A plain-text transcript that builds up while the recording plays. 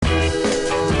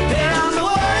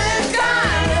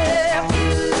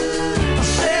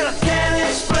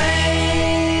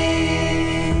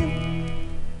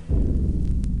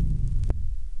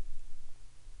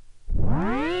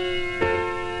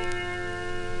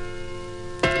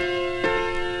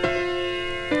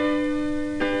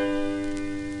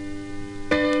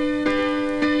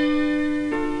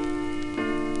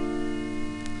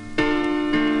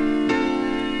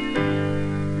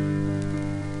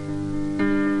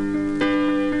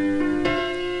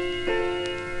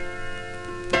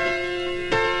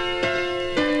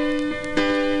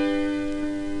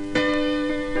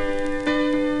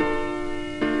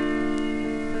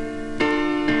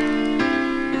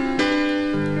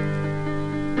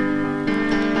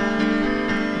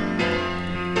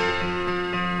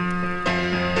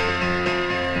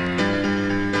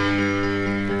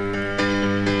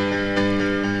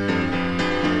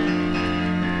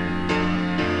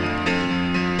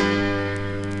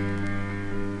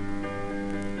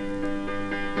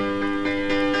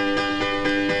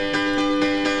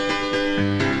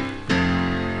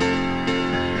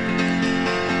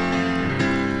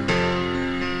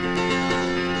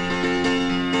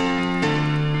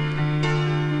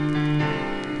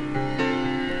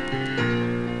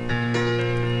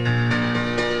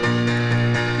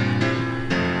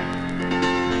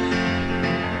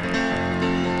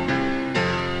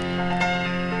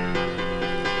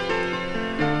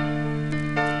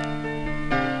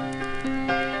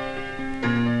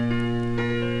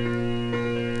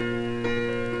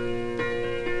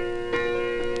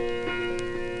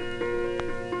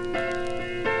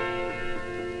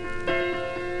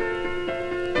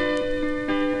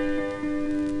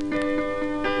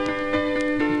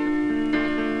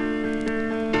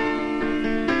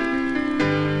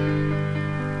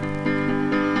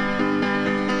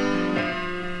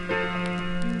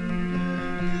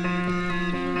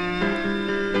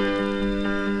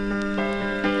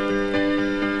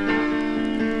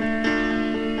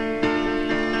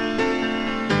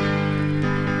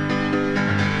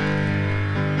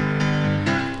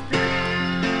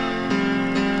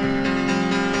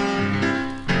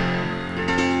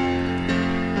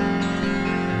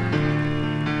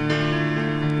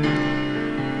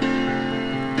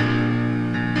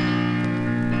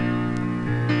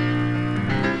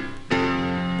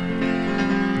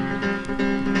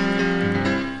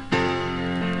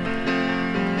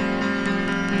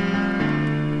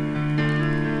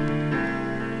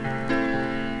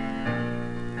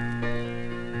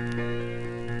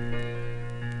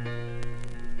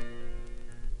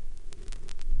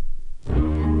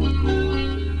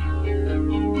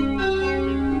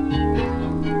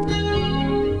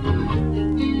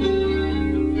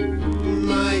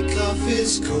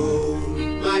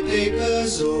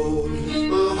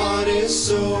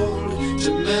sold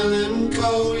to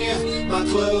melancholia. My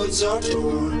clothes are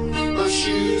torn, my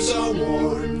shoes are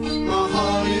worn, my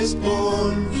heart is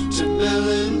born to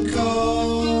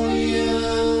melancholia.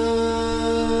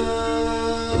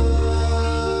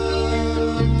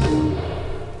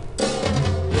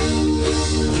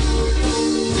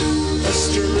 A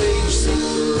strange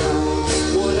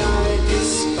surprise, what I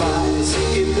despise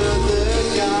in other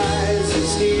guise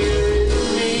is here in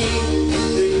me.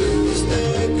 They lose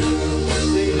their girl,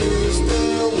 they lose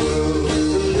their world,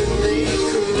 and then they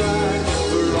cry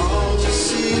for all to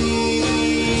see.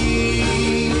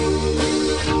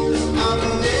 I've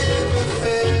never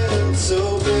felt so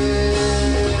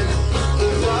bad. The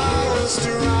virus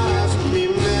drives me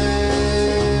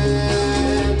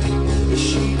mad. The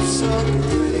sheets are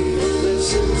gray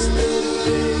since the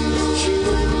day she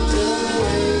went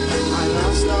away. I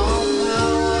lost all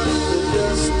power. The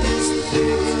dust is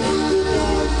thick. The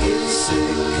dog gets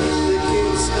sick. The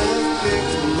kids have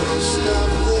picked most of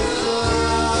the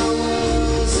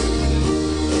flowers.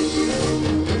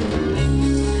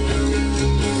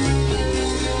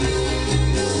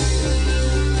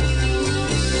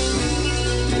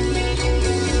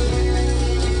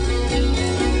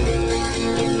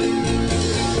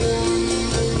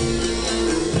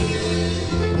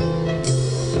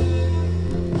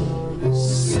 The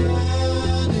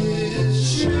sun is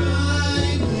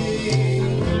shining,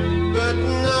 but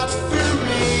not for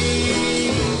me.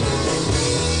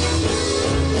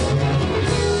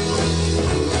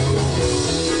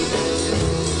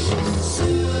 The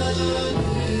sun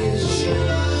is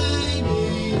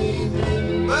shining,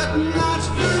 but not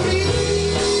for me.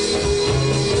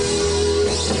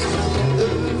 The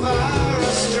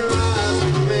virus drives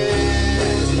me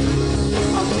mad.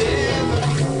 I've never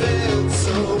felt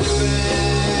so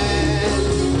bad.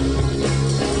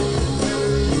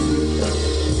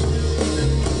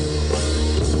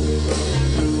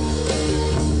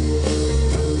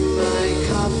 My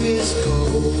coffee's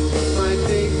cold, my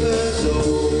paper's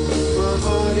old, my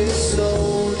heart is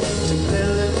sold to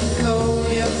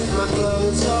melancholia. My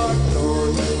clothes are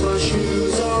torn, my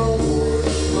shoes are worn,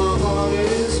 my heart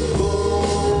is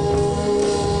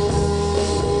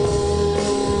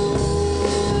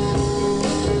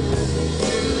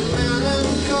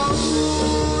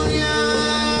melancholia,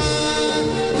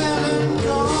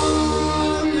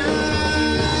 melancholia.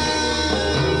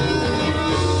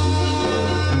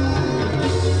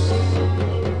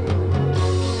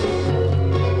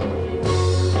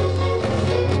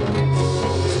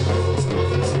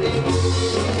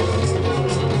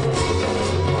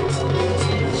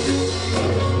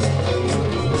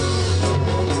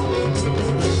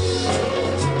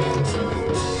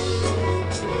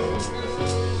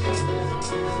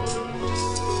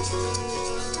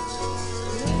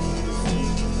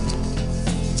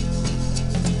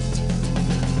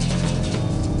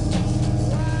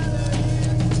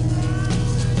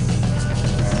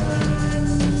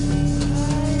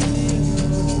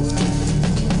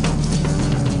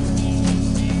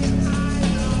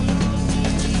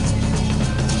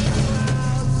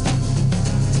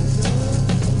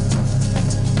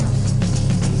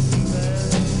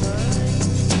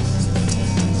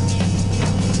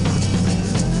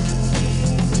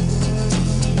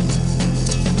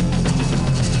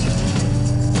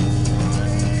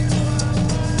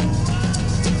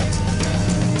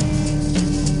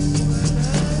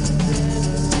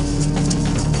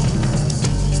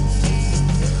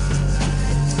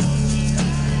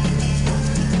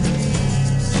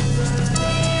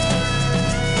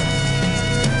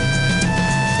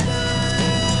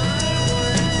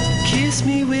 Kiss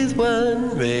me with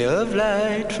one ray of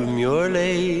light from your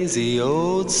lazy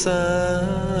old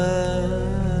sun.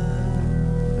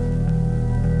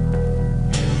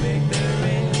 You make the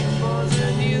rainbows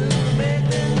and you make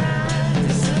the night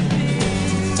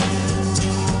disappear.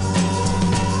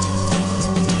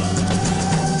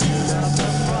 You love the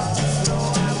frost, so I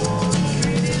won't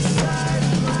criticize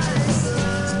my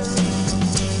son.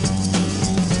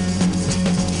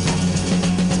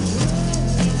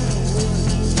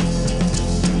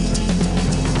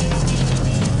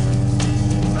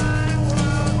 My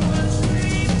world was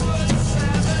 3 foot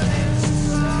 7 inches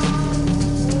long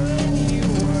when you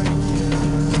were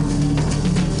young.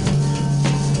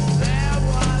 There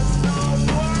was no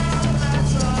world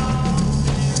at all.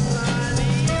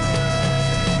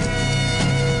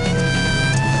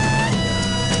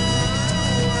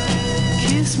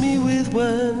 Kiss me with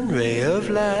one ray of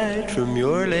light from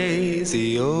your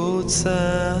lazy old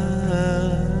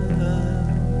sun.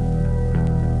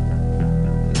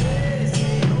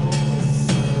 Lazy old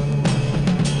sun.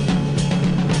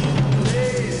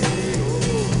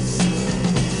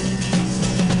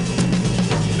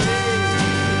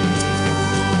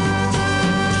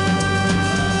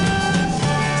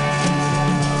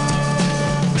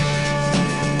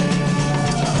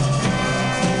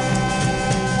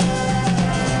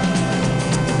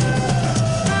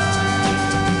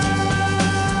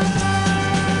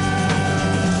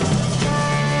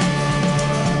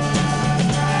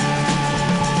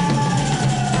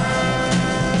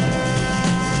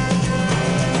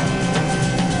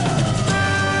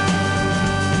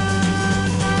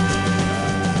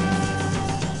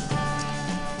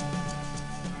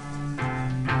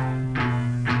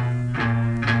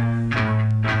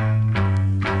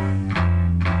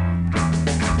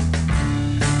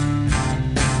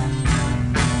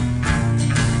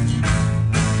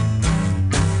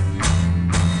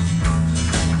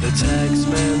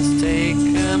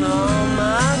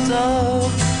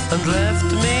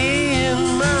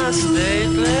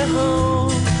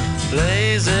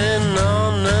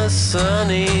 on a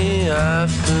sunny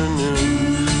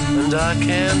afternoon, and I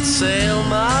can't sail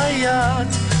my yacht.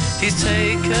 He's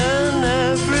taken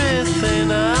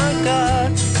everything I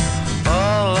got.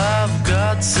 All I've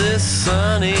got's this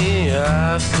sunny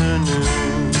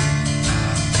afternoon.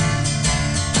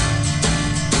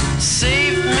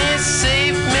 Save me,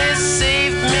 save me,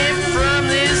 save me from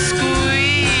this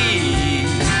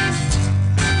squeeze.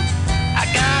 I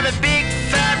got a big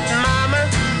fat mama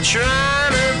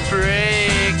trying to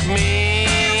break me,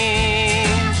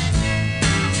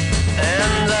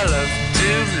 and I love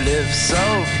to live so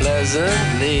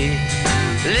pleasantly.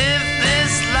 Live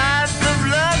this life of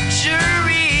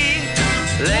luxury,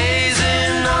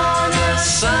 lazing on a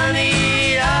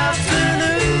sunny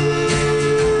afternoon.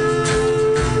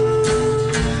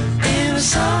 In the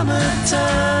summertime,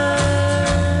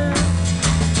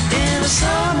 in the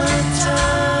summertime,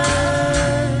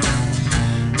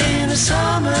 in the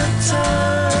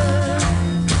summertime.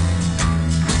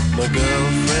 My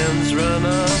girlfriend's run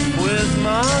off with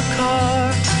my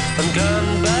car and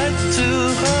gone back to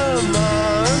her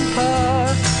mom and pa,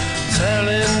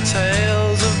 telling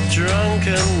tales of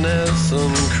drunkenness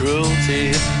and cruelty.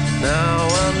 Now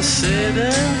I'm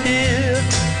sitting here,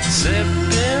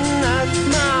 sipping at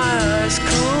my ice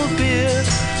cold beer,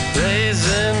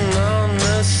 blazing on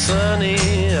the sunny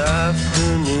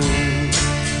afternoon.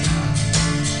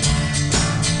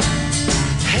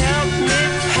 Help me,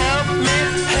 help me,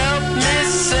 help me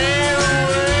sail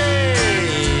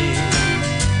away.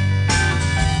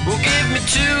 Well, give me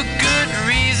 2 good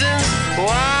reasons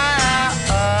why I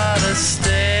ought to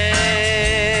stay.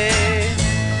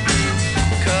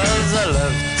 'Cause I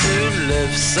love to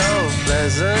live so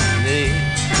pleasantly.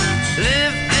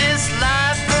 Live this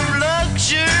life of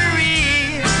luxury,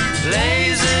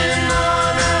 lazing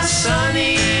on a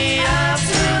sunny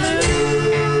afternoon.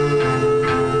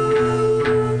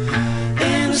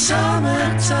 In the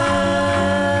summertime,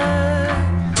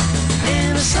 in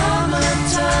the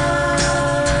summertime,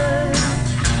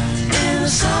 in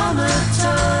the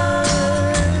summertime.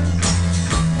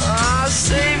 Ah,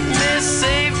 save me,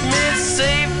 save me,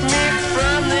 save me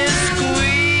from this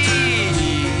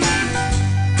squeeze.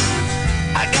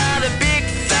 I got a big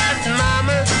fat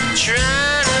mama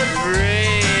trying to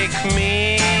break me,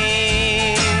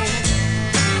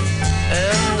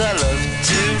 and I love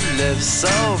to live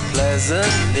so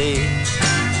pleasantly.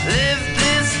 Live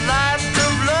this life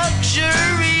of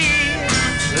luxury,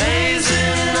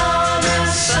 lazing on a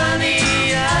sunny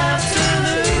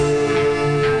afternoon.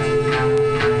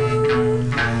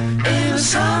 In the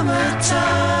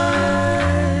summertime,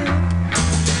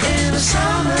 in the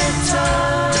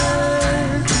summertime,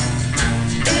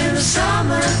 in the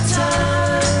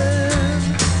summertime,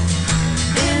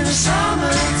 in the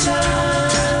summertime,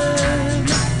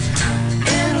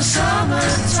 in the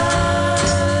summertime.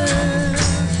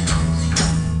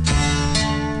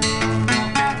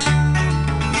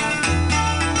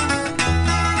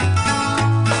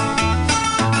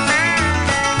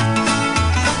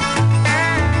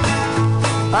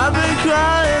 I've been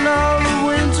crying all the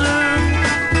winter.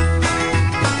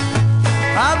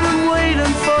 I've been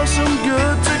waiting for some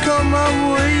good to come my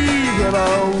way, but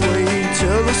I'll wait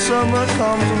till the summer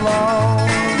comes along.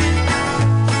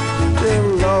 Dear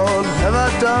Lord, have I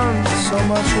done so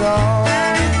much wrong?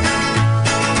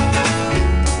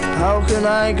 How can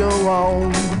I go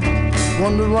on?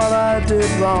 Wonder what I did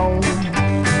wrong.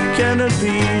 Can it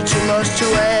be too much to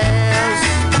ask?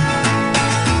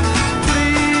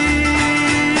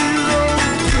 Please, oh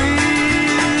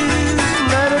please,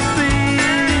 let it be.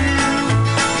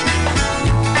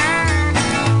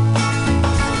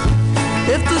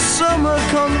 If the summer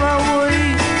comes my way,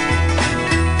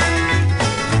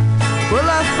 will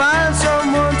I find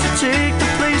someone to take the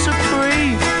place of free?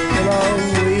 But I'll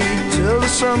wait till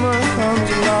the summer comes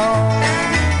along.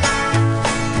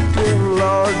 Dear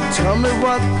Lord, tell me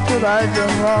what that I've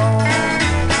done wrong.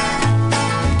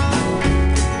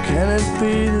 Can it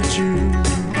be that you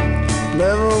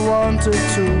never wanted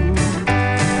to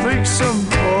break some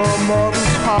poor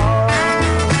mortal's heart?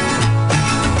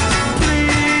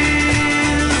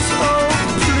 Please, oh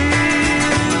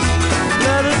please,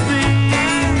 let it be.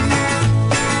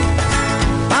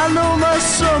 I know my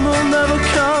summer will never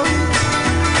come.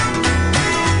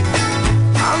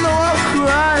 I know I'll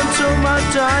cry until my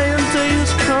dying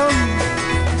days come.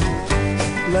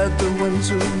 Let the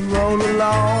winter roll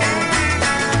along.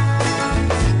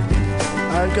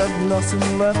 I got nothing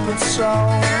left but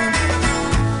song.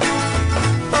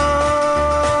 Oh,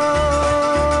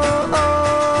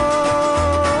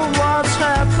 oh, what's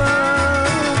happened?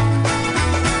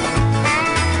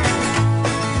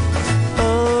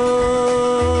 Oh,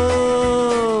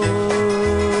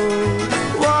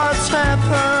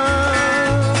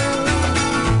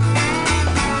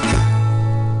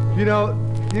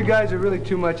 You guys are really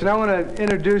too much, and I want to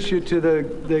introduce you to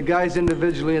the guys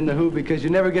individually in the Who, because you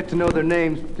never get to know their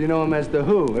names. You know them as the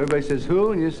Who. Everybody says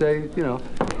Who, and you say, you know,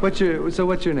 what's your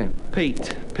name?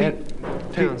 Pete. Pete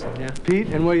Townsend, yeah. Pete,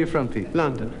 and where are you from, Pete?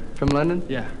 London. From London?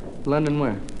 Yeah. London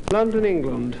where? London,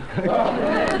 England.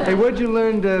 Hey, where'd you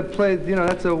learn to play, you know,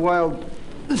 that's a wild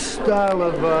style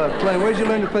of playing. Where'd you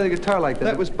learn to play the guitar like that?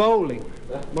 That was bowling.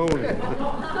 Bowling.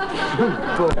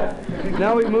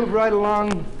 Now we move right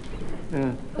along.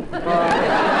 Yeah.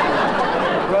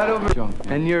 Right over. John.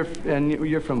 And you're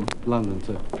from London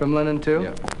too. From London too?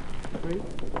 Yeah.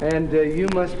 And you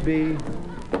must be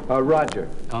Roger.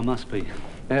 I must be.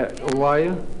 Who are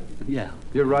you? Yeah.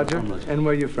 You're Roger? Roger. And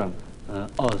where are you from?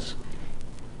 Oz.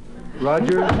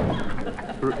 Roger.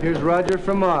 Here's Roger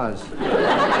from Oz.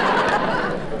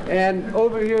 And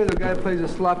over here, the guy plays the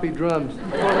sloppy drums.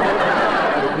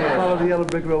 Follow the yellow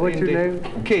brick road. What's your name?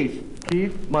 Keith.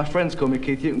 Keith? My friends call me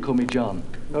Keith. You can call me John.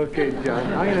 Okay,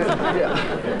 John.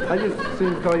 I just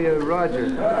soon call you Roger.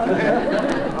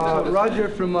 Roger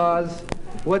from Oz.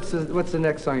 What's the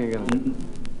next song you're gonna?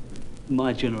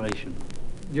 My Generation.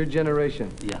 Your Generation.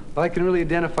 Yeah. Well, I can really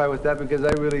identify with that because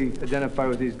I really identify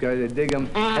with these guys. I dig them.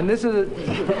 And this is you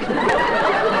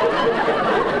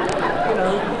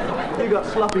know, you got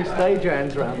sloppy stage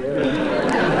hands around there.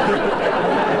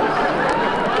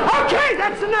 Okay,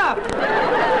 that's enough.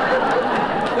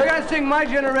 They're gonna sing My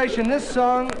Generation. This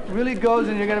song really goes,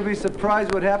 and you're gonna be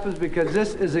surprised what happens because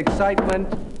this is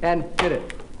excitement. And hit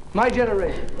it. My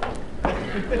Generation.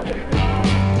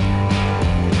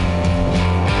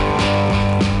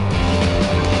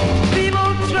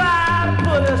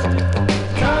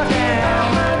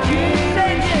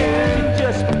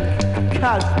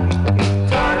 Cause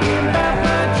talking about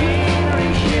my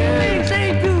generation, things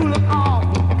ain't cool at all.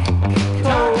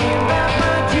 Talking about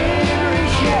my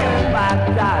generation, I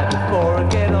die before I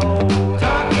get old.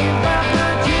 Talking about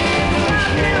my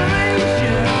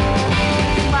generation,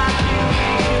 baby.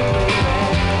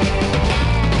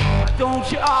 Don't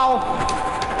you all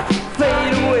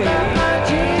fade away? I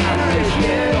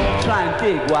said, don't try and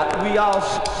dig what we all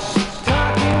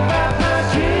talking about my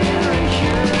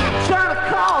generation, trying to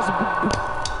cause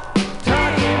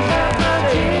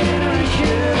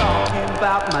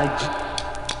about my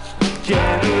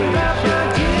generation,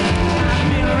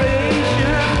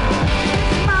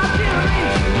 my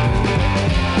generation.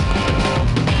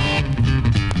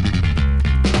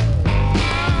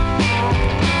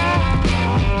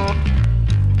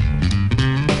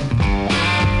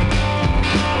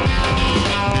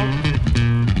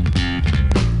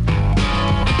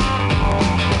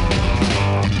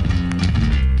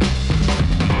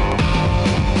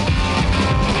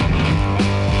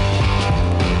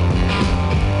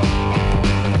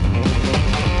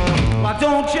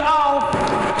 Don't you all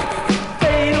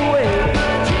fade away?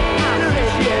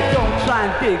 Yeah, don't try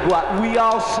and dig what we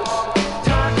all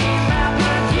talking about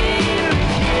my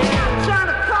generation. I'm trying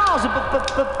to cause a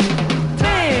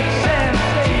big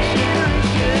sensation.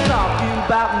 Talking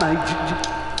about my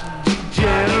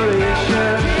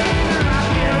generation.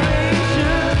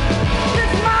 This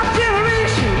is my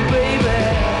generation, baby.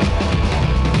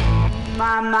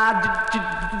 My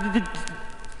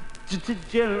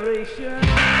generation.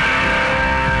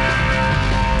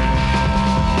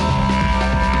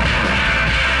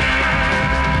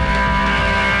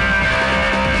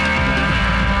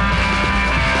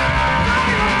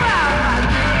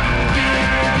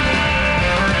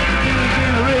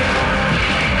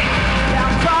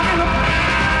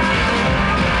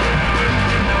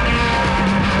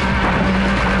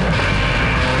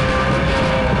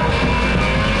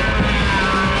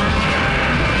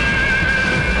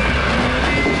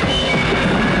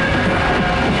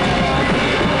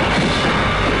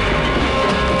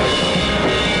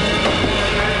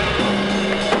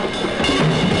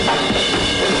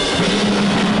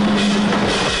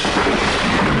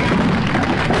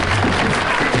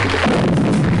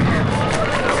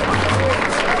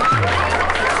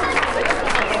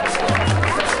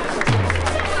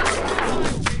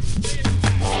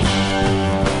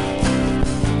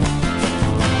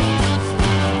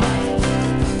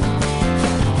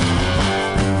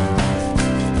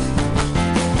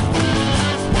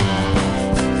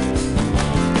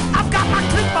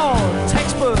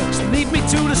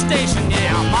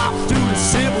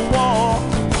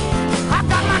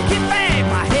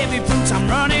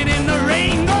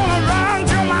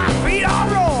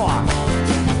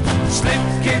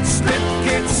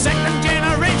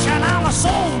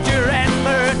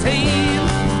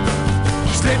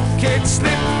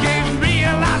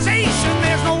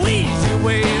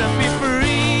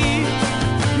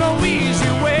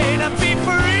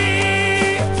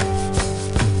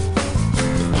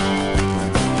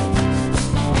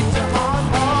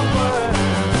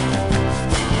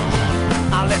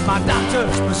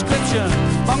 prescription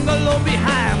bungalow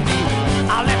behind me.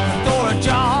 I left the door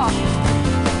ajar.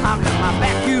 I'm in my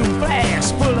vacuum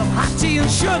flask full of hot tea and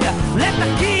sugar. Left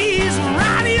the keys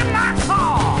right in my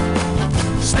car.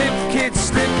 Slip kid,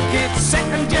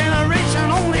 second generation,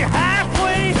 only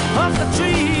halfway up the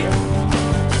tree.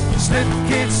 Slip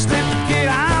kid,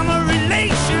 I'm a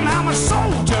relation. I'm a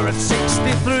soldier at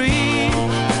 63.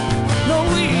 No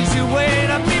easy way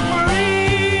to be free.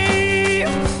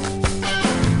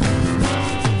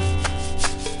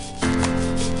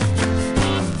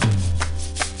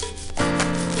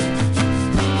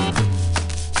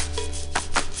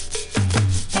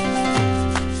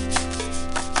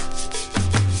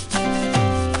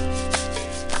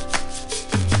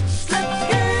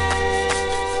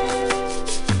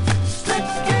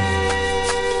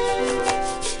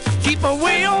 Keep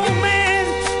away, old man,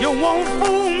 you won't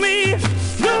fool me.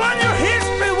 You and your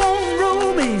history won't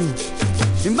rule me.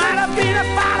 You might have been a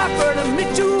fighter, but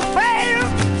admit you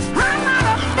failed. I'm not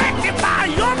affected by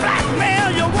your blackmail.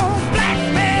 You won't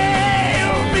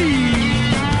blackmail me.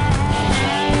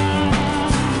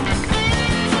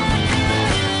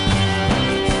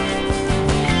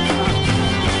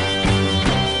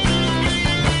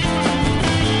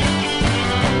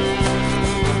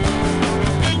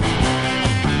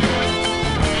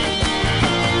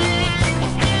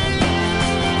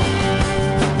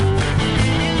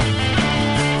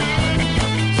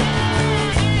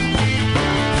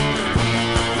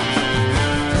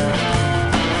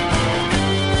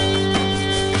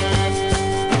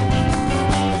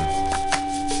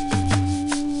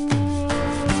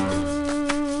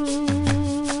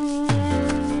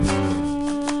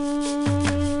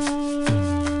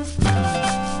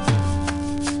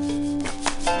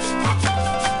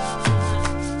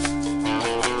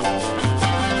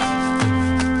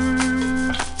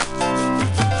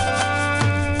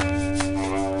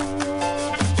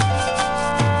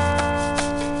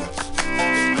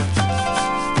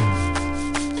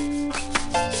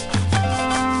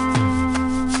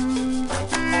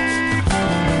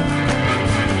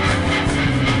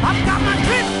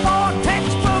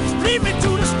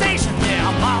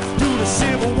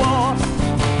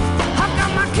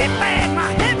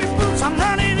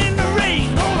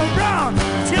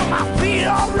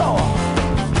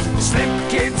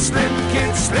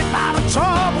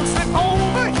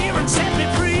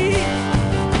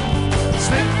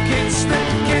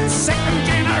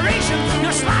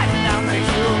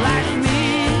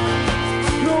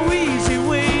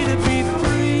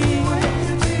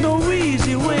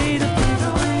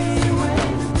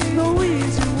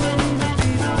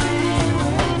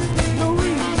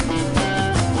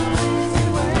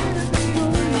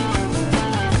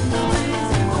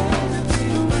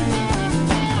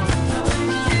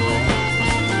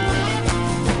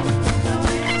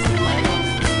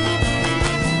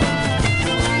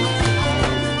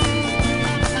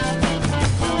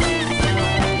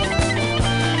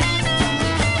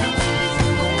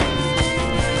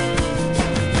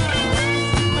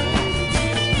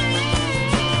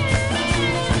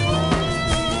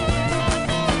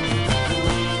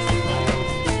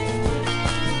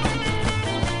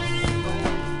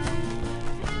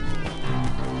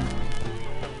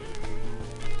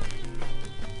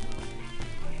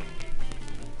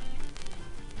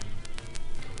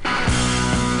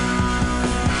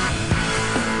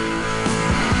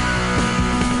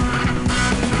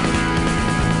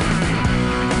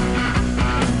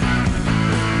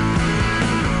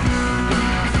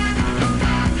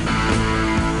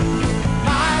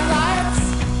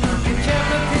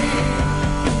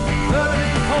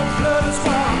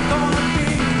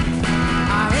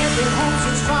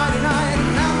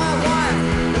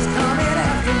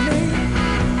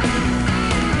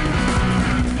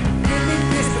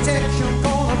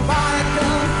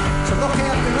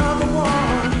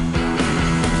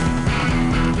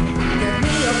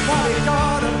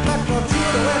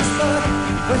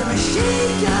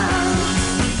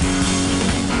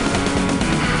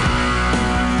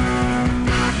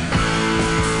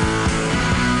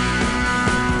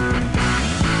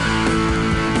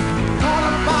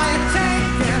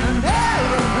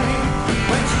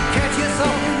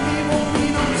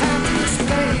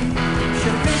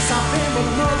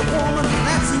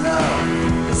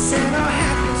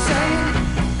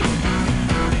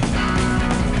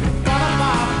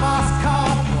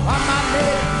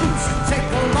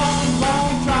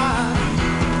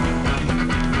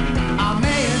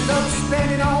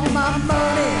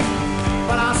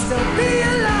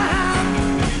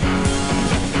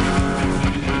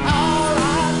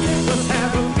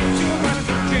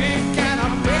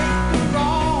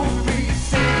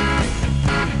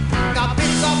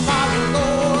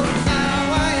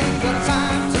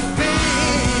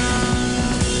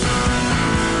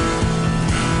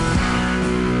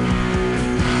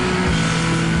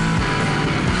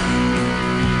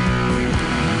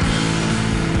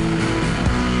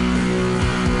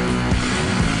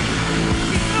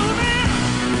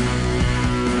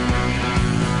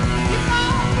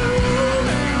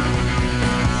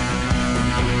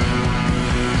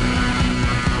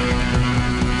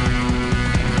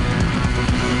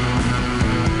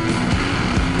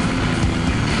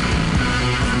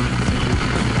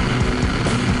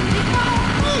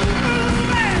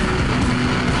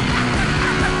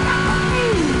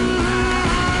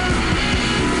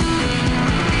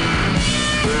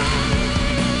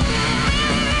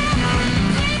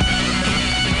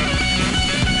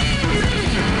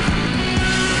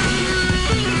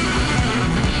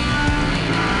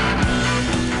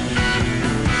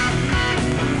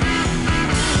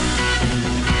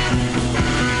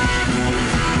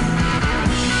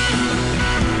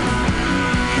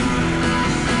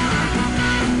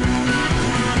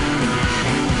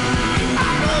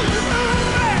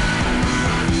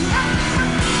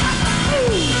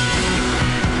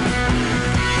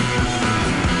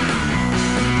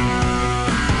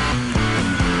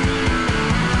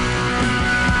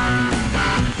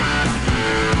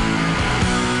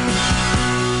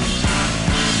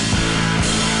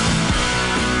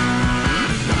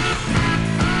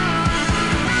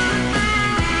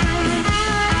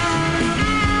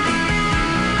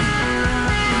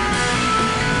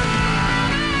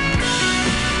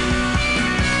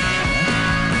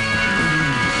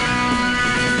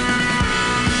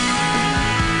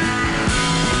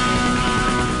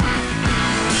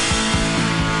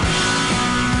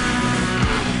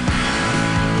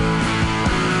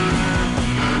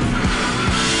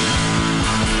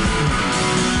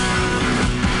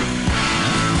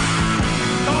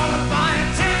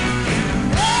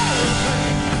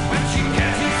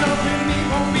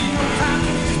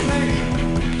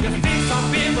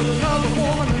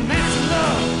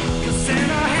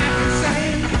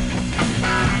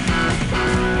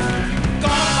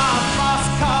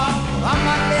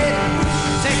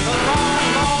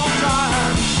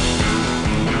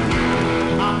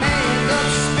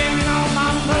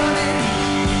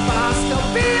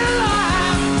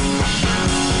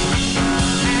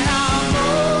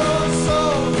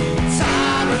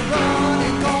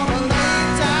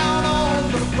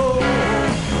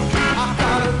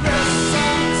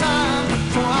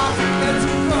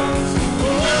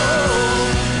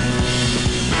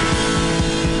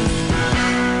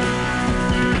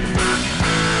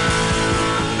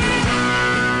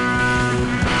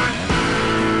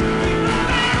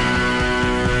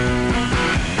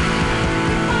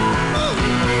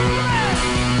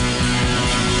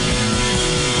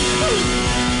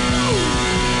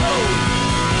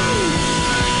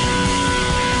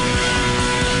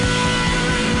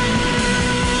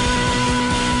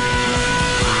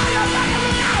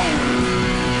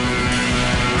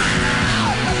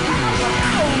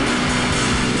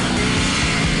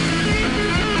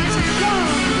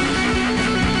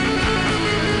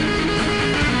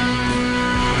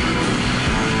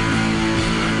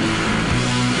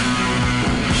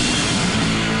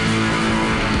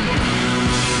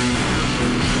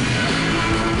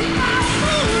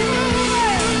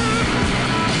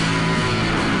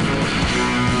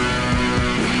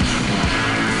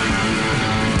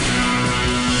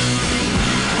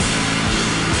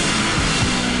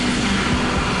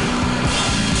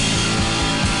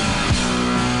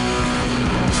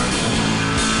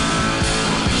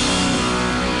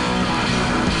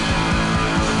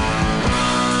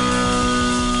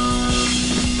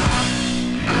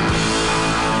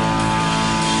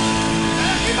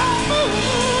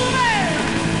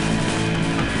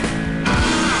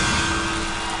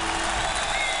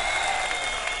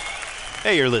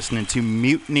 Hey, you're listening to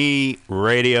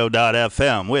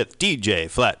MutinyRadio.fm with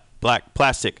DJ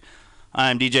FlatBlackPlastic.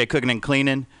 I'm DJ Cooking and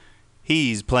Cleaning.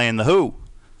 He's playing The Who.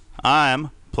 I'm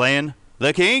playing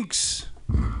The Kinks.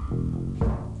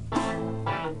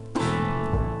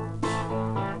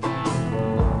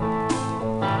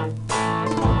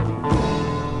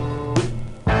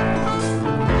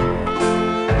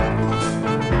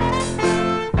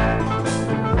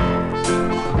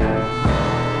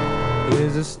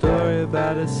 Here's a story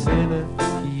about a sinner.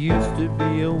 He used to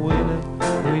be a winner,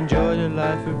 who enjoyed a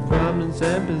life of prominence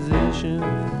and position.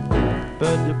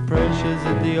 But the pressures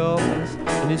at the office,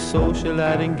 and his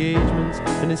socialite engagements,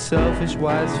 and his selfish,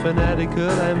 wise, fanatical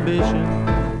ambition,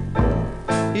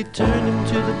 it turned him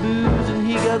to the booze, and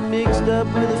he got mixed up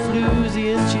with a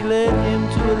floozy, and she led him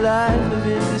to a life of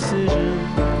indecision.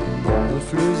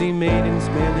 The floozy made him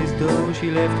spend his dough.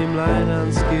 She left him lying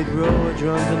on Skid Row, a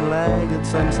drunken lag at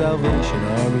some Salvation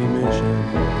Army mission.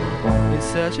 It's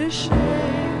such a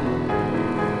shame.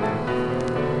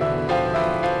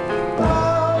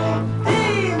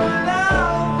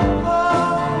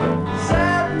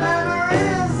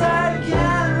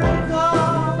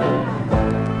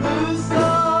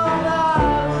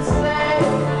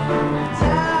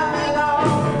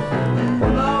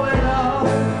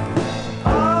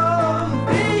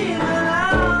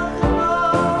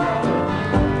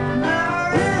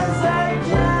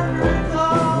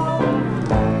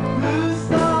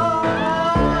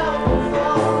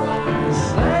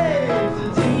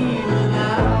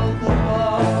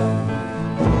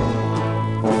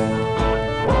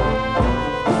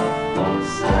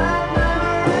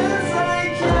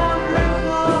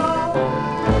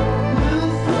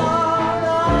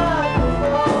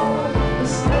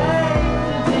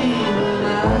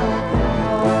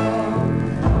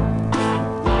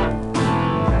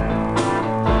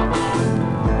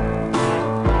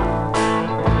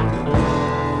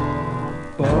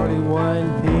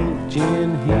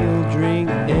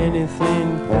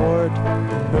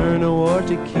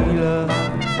 Tequila,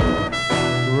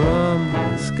 rum,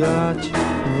 scotch,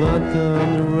 vodka on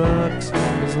the rocks,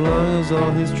 as long as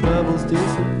all his troubles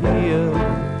disappear.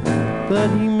 But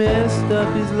he messed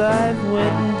up his life,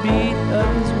 went and beat up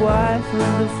his wife,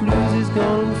 and the floozy's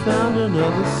gone and found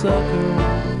another sucker.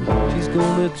 She's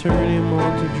gonna turn him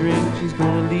on to drink, she's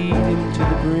gonna lead him to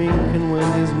the brink, and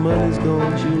when his money's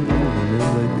gone, she'll leave him in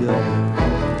the gutter.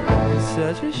 It's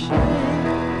such a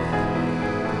shame.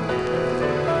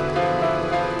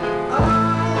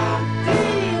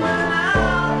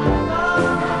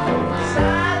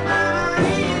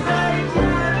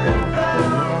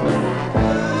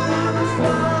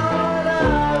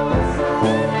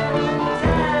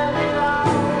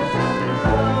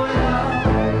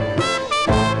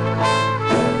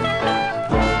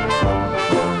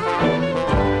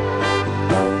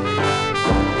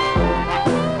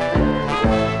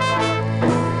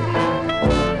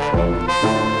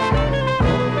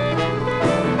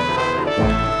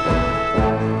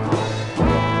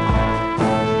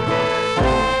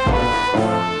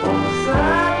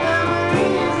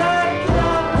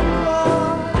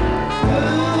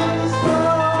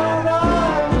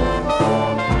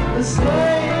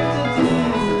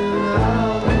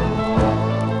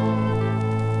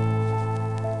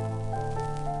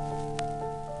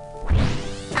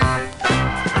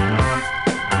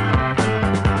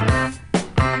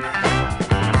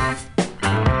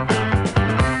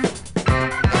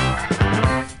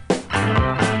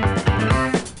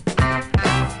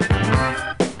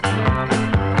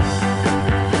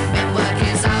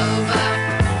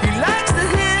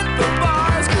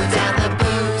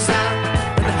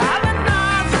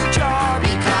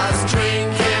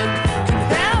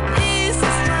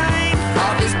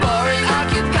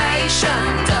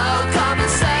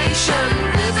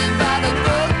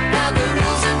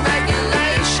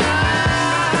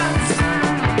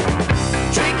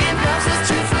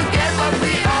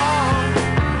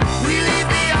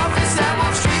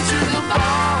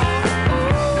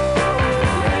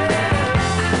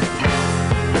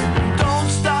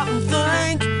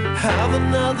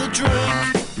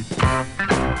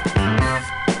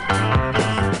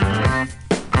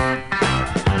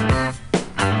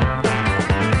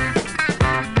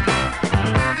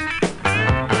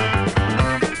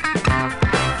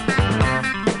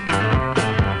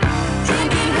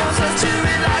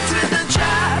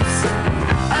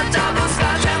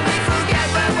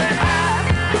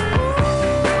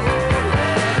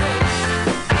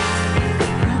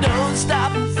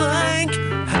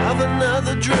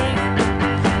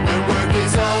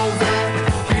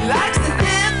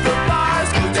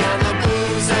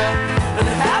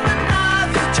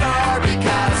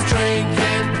 Drinking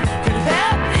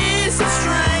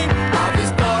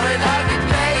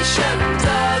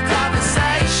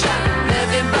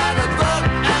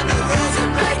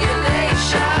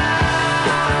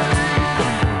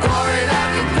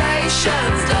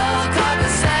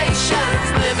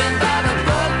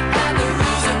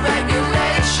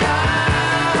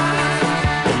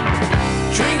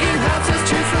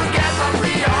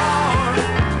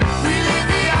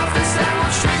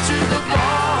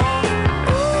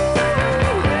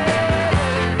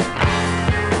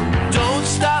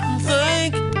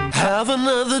have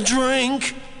another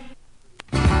drink.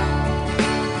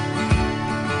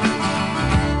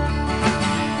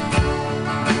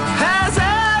 Has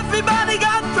everybody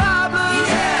got problems?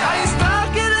 Yeah. Are you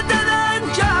stuck in a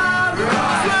dead-end job?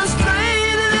 Right.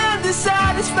 Frustrated and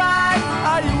dissatisfied?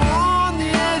 Are you on the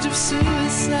edge of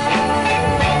suicide?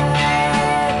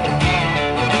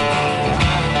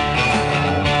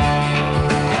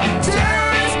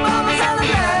 Terrorist bombers on the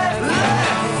left,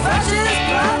 fascist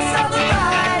plots on the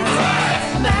right,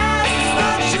 mass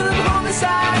destruction and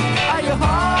homicide. Are you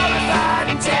horrified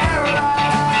and terrorized?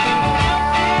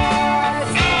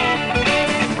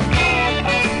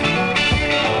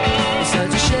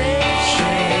 Such a shame.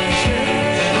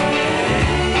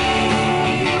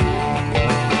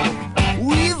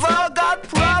 We've all got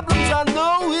problems, I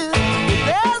know it. But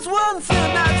there's one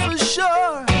thing that's for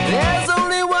sure. There's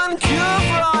only one cure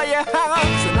for all your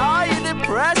hang-ups and all your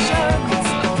depressions.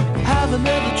 Have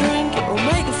another drink, it'll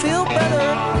make you feel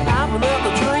better. Have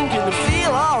another drink and you'll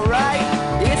feel alright.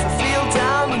 If you feel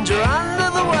down and you're under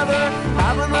the weather,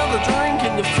 have another drink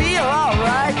and you feel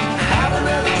alright. Have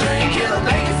another drink, it'll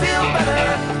make you feel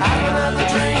better. Have another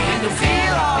drink and you'll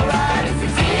feel alright. If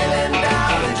you're feeling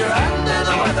down and you're under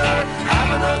the weather, have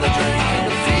another drink and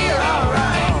you'll feel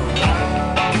alright.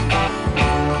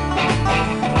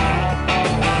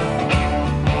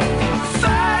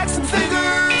 Facts and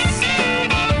figures,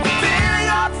 filling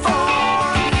out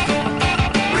forms,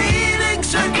 reading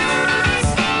circulars,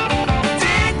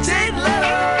 dictate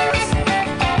letters.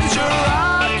 It's your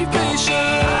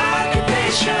occupation.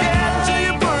 Get to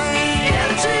your brain.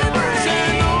 Say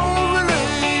no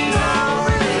relief.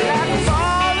 Like a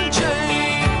ball and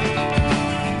chain.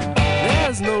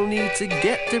 There's no need to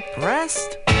get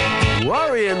depressed.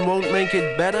 Worrying won't make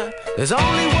it better. There's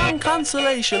only one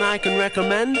consolation I can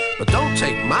recommend, but don't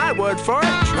take my word for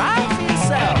it. Try it for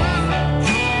yourself.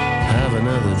 Have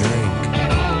another drink,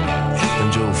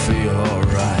 and you'll feel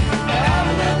alright. Have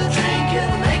another drink,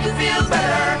 it'll make you feel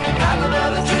better. Have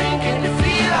another drink, and you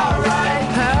feel alright.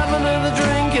 Have another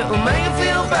drink, it'll make you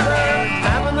feel better.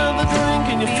 Have another drink,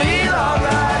 and you feel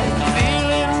alright.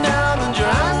 Feeling down and you're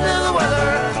under the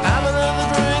weather. Have another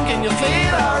drink, and you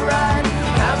feel alright.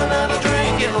 Have another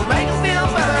drink, it'll make you feel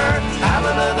better. Have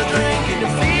another drink and you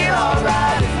feel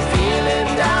alright. If you're feeling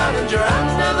down and you're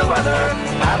under the weather,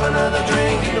 have another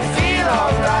drink and you feel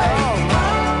alright.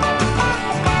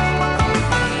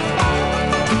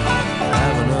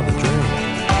 Have another drink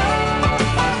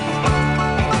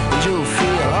and you'll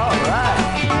feel alright.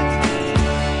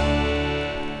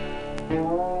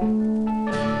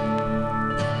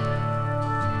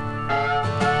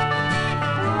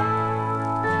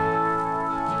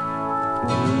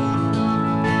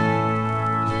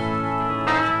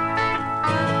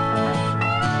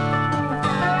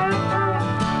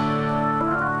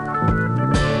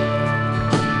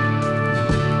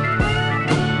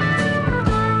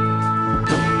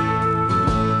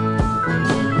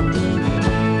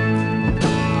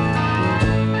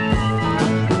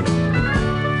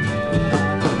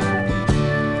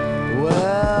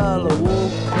 Well, I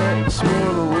woke up this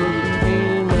morning with a pain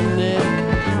in my neck,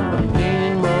 a pain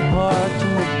in my heart,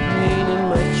 and a pain in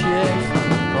my chest.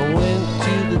 I went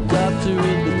to the doctor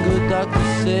and the good doctor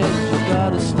said, you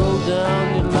gotta slow down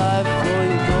your life or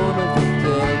you're gonna be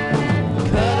dead.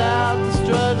 Cut out the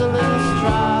struggle and the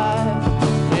strife,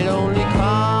 it only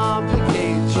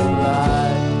complicates your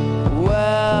life.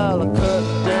 Well, I cut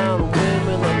down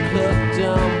women, I cut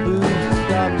down booze,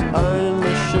 stopped ironing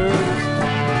my shirts,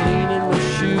 cleaning my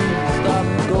shoes,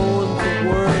 stopped going to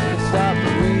work, and stopped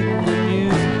reading the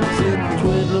news, sitting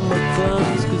twiddling my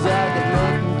thumbs, cause I got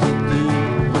nothing to do.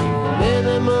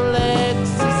 Minimal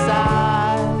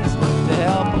exercise to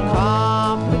help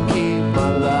complicate my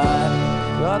life.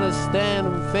 Gotta stand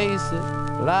and face it,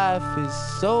 life is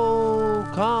so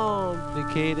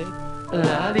complicated.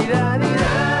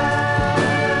 La-di-da-di-da.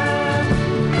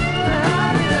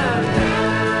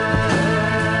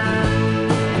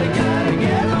 I gotta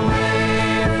get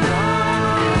away from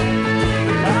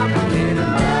the complicated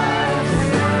life.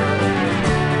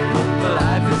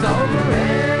 Life is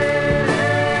overrated.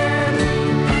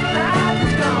 Life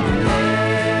is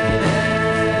complicated.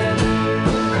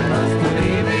 I must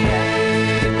alleviate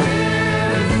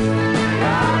this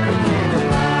complicated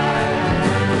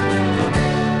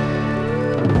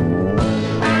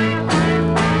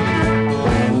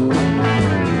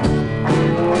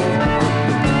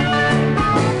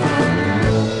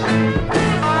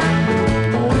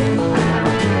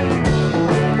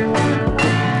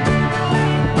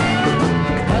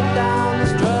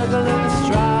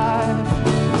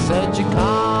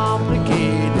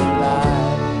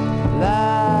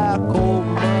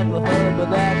but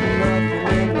I cannot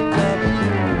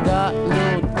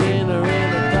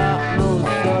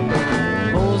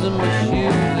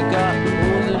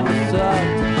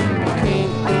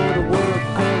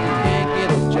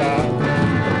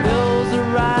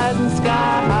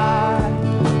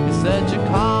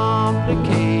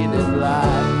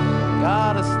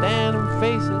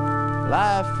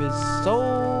Life is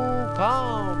so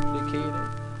complicated.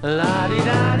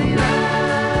 La-di-da-di-da.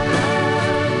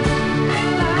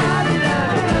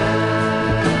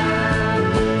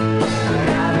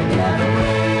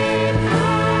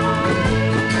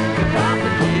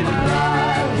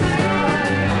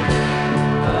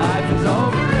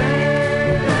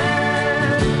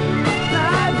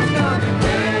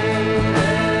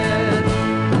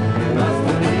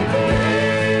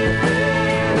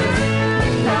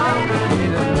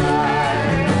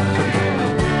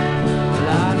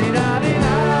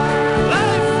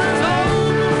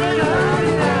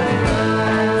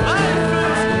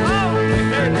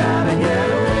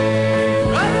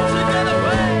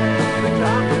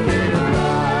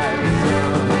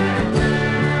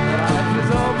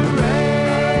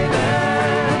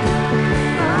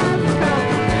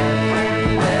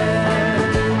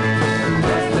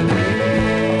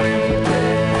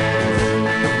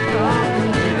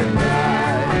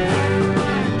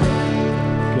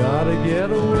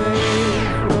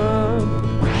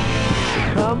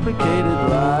 Complicated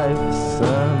life,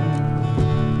 son.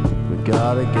 We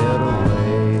gotta get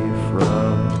away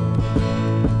from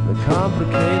the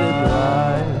complicated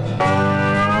life.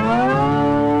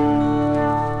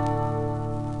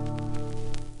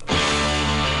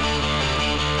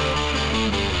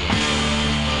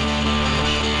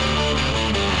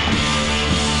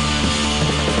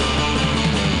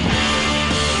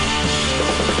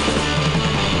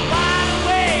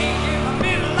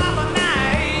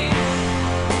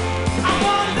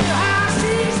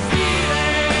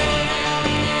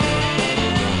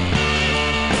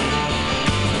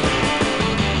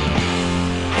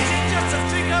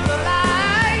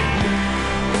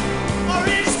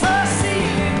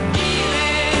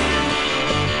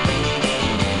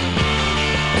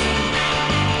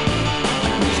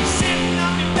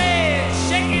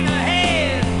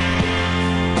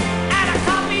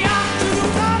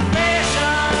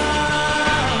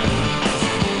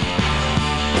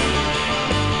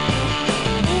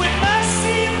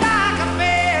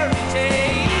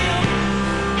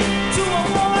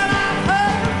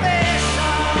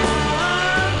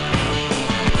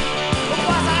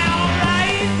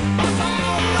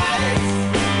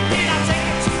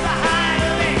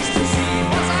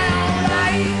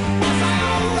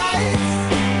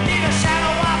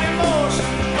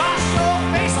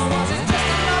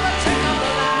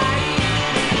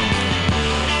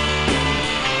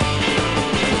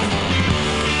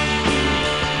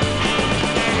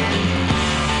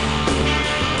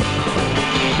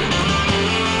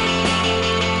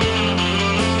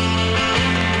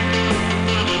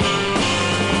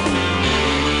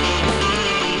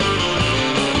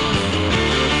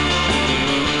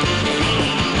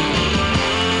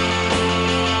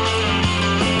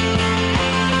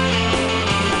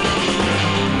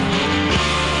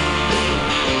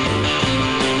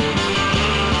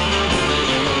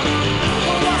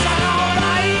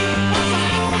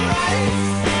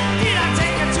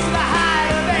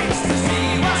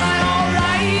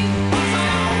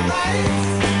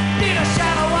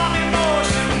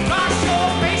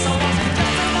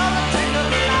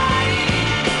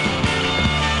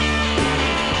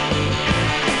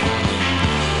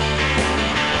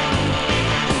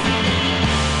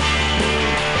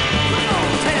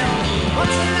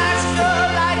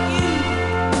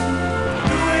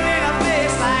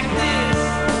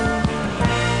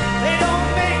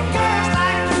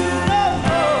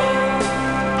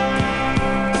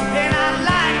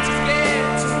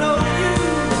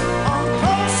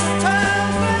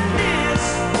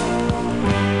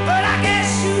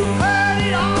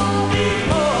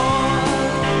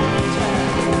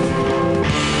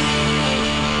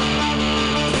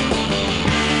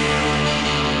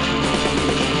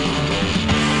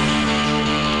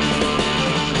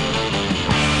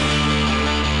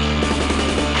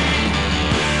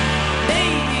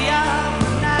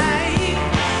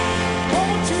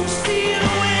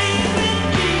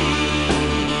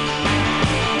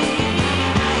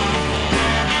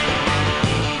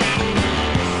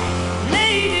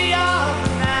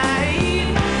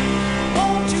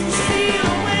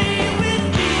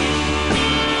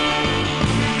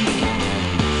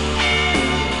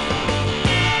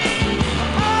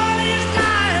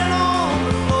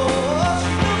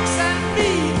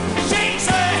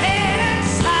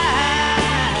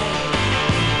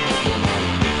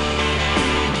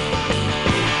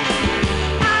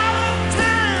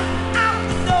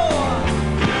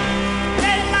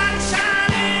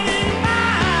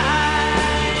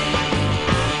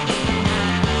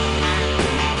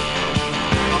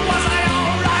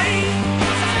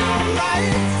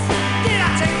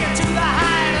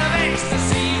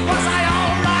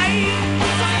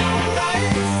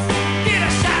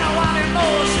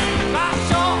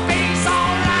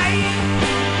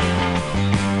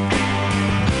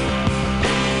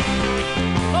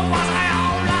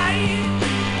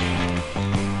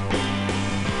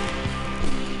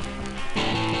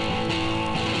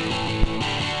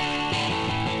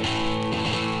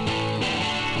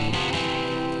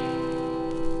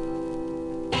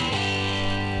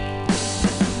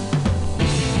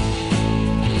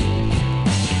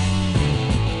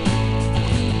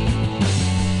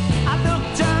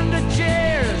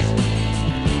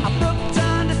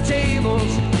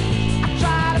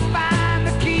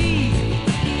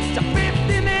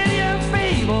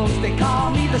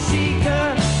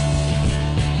 seeker.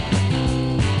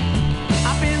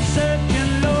 I've been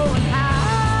searching low and high.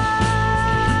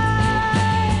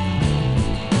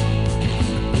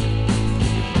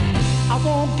 I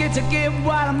won't get to get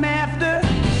what I'm after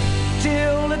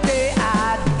till the day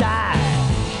I die.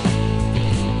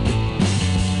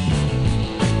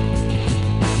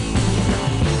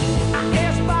 I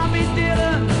asked Bobby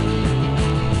Dylan,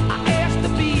 I asked the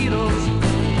Beatles,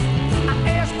 I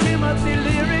asked Timothy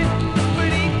Leary, but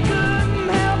he couldn't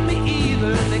help me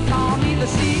either. They call me the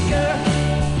seeker.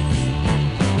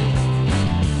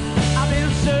 I've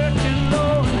been searching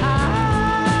low and high.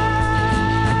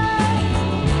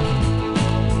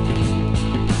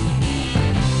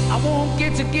 I won't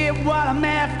get to get what I'm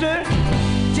after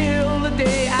till the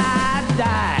day I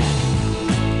die.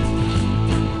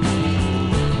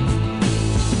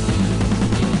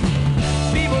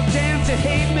 People tend to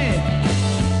hate me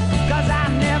 'cause I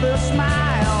never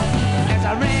smile. As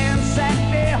I ransack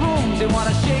their homes, they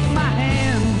wanna shake my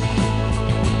hand.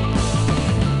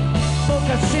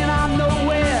 Focusing on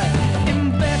nowhere,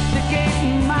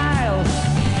 investigating miles.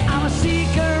 I'm a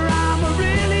seeker, I'm a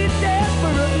really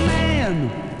desperate man.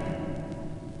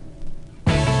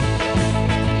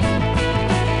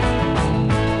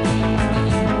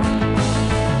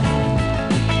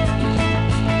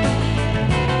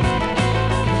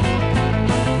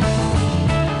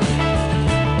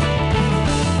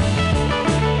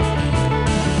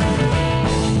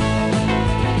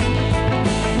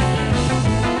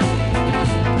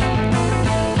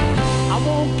 I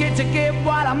won't get to get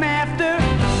what I'm after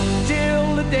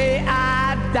till the day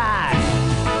I die.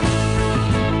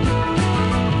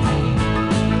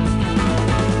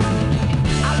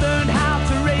 I learned how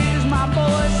to raise my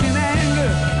voice in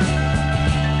anger.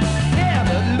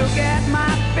 Never look at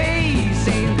my face,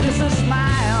 ain't this a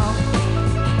smile?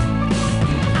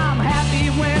 I'm happy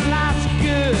when life's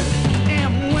good,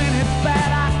 and when it's bad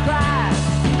I cry.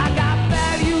 I got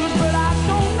values, but I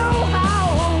don't know how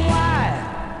or why.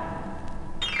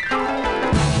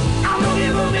 I'm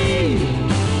looking for me,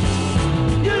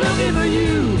 you're looking for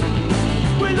you.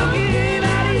 We're looking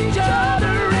at each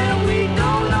other and we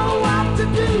don't know what to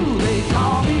do. They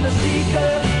call me the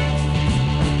seeker.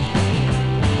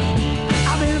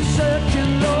 I've been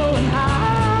searching low and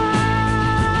high.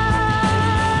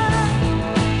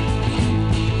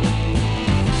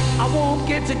 I won't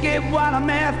get to get what I'm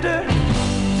after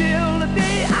till the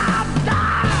day I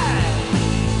die.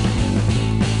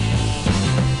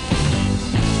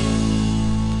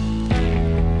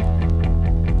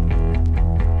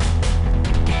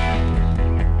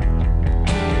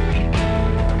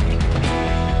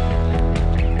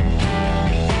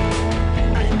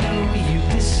 I know you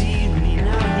deceived me,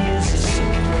 now here's a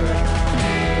surprise.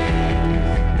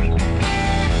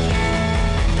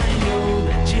 I know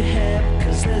that you have,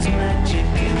 'cause there's magic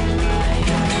in my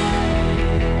eyes.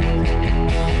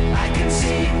 I can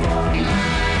see for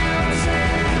miles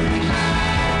and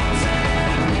miles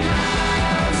and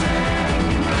miles and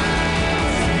miles and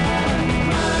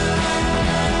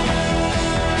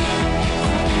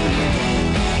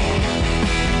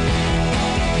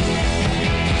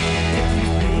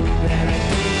everything that I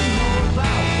don't know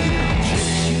about the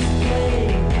tricks you play.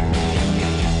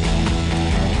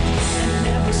 I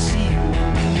never see you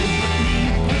deliberately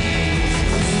put things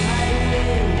in my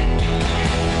way.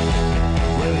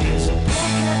 Well, here's a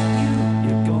poke at you,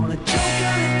 you're gonna choke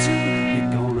on it too.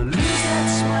 You're gonna lose that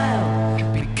smile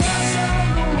because of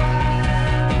the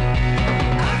wild.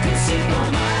 I can see for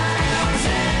miles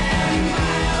and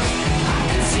miles. I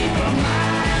can see for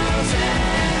miles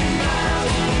and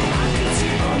miles. I can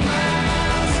see for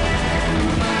miles and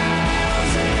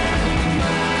miles and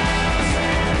miles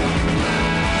and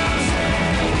miles and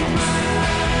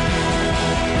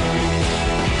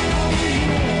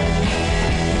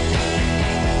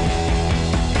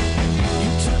You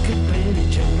took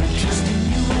advantage of my trust in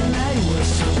you and I was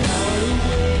so far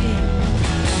away.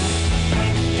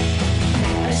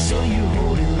 I saw you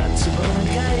holding lots of other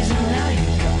guys and now you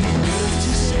got the nerve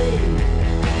to say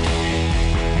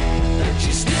that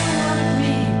you still want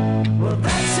me. Well,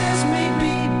 that says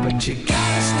maybe, but you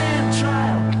gotta stand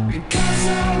trial because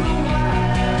of the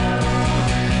wild.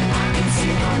 I can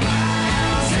see for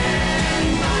miles and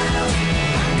miles.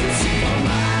 I can see for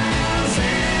miles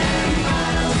and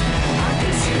miles. I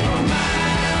can see for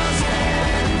miles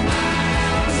and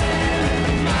miles and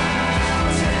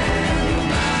miles and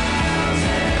miles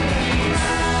and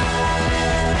miles.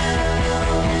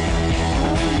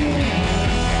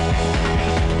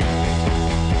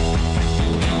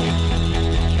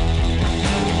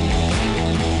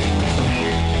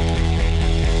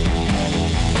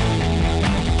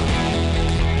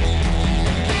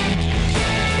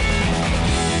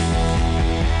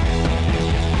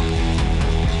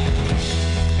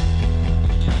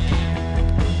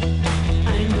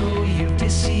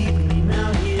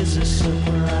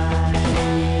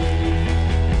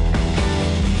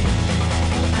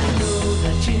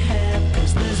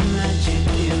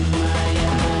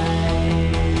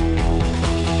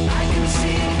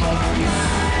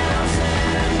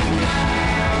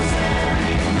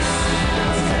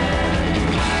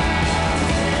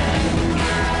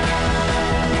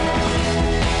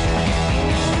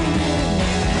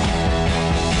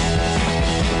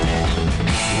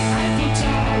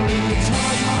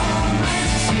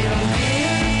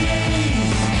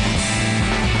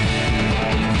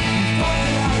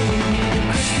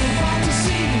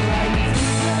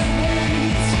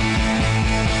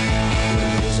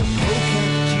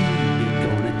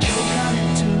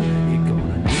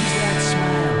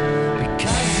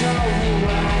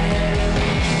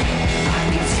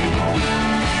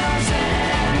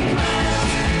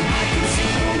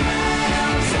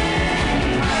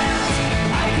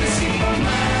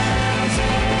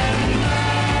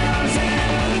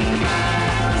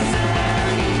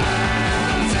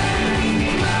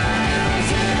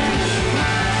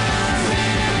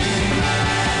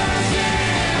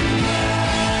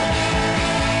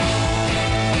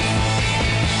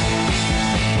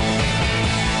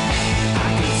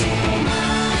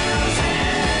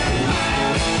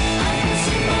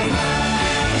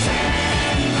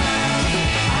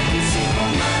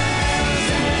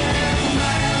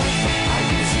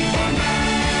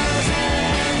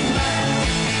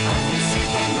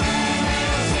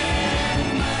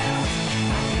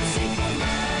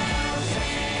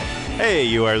 Hey,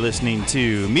 you are listening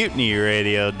to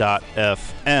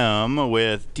MutinyRadio.fm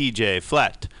with DJ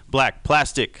Flat Black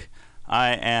Plastic. I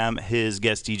am his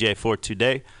guest DJ for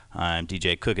today. I'm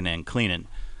DJ Cooking and Cleaning.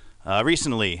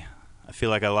 Recently, I feel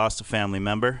like I lost a family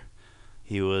member.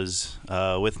 He was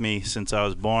with me since I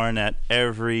was born at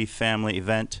every family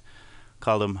event.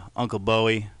 Called him Uncle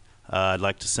Bowie. I'd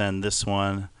like to send this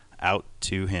one out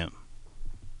to him.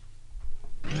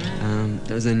 That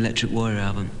was an Electric Warrior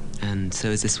album, and so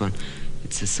is this one.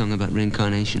 It's a song about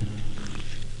reincarnation.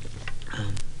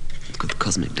 It's called The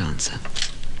Cosmic Dancer.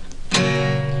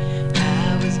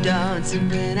 I was dancing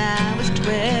when I was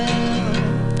 12.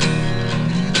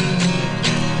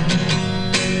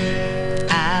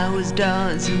 I was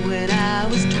dancing when I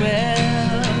was 12.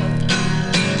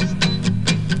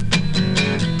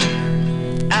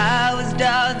 I was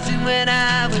dancing when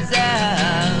I was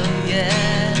out, yeah.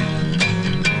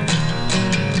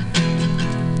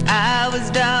 I was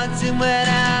dancing when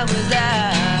I was out.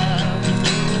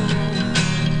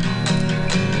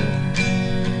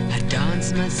 I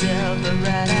danced myself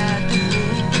right out the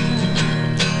room.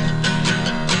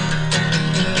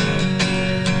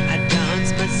 I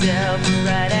danced myself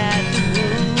right out the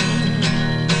room.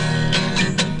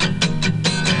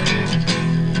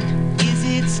 Is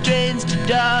it strange to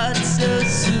dance so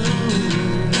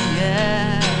soon?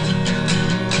 Yeah.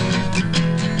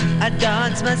 I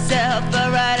dance myself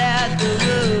right out the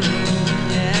room,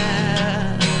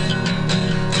 yeah.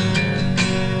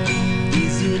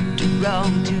 Is it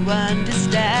wrong to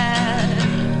understand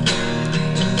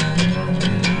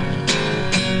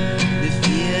the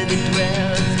fear that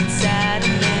dwells inside a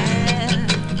man?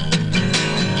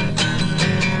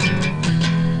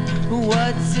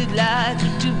 What's it like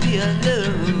to be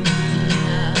alone?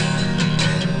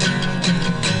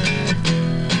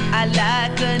 I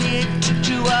liken it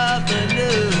to a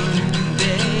balloon,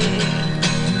 babe.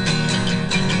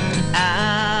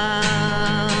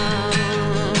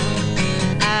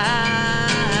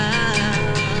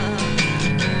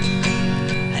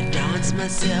 I dance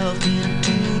myself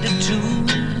into the tune.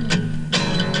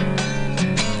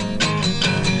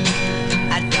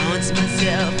 I dance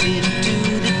myself into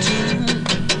the tune.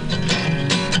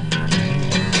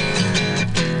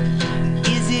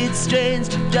 Is it strange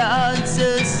to dance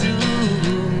so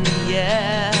soon?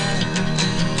 Yeah.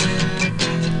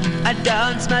 I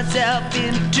dance myself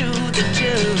into the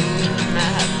tune,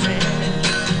 my friend.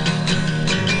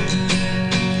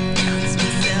 Dance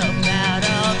myself out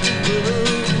of the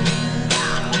room.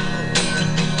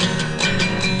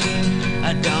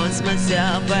 I dance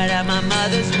myself right out my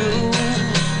mother's room.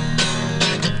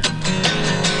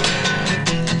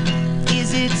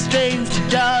 Is it strange to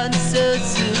dance so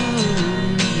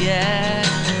soon? Yeah.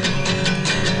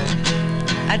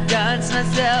 I dance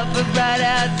myself right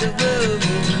out the room,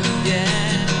 yeah.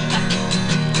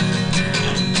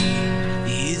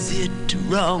 Is it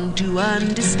wrong to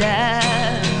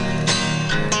understand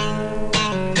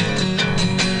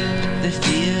the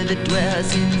fear that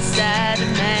dwells inside a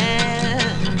man?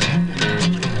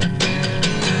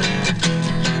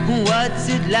 What's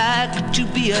it like to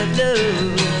be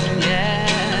alone, yeah?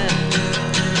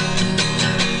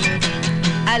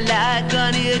 I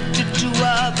liken it to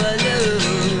a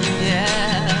balloon,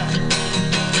 yeah.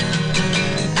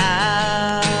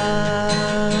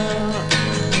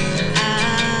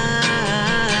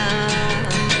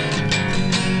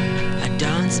 I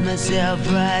dance myself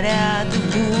right out the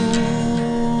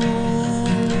womb.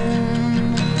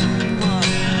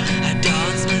 I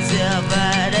dance myself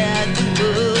right out the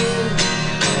womb.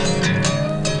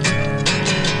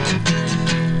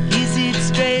 Is it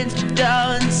strange to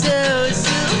dance so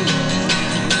soon?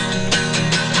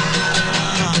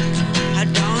 I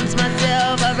dance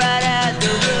myself right out the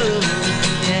room,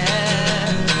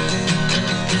 yeah.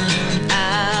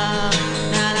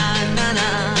 Na na na na.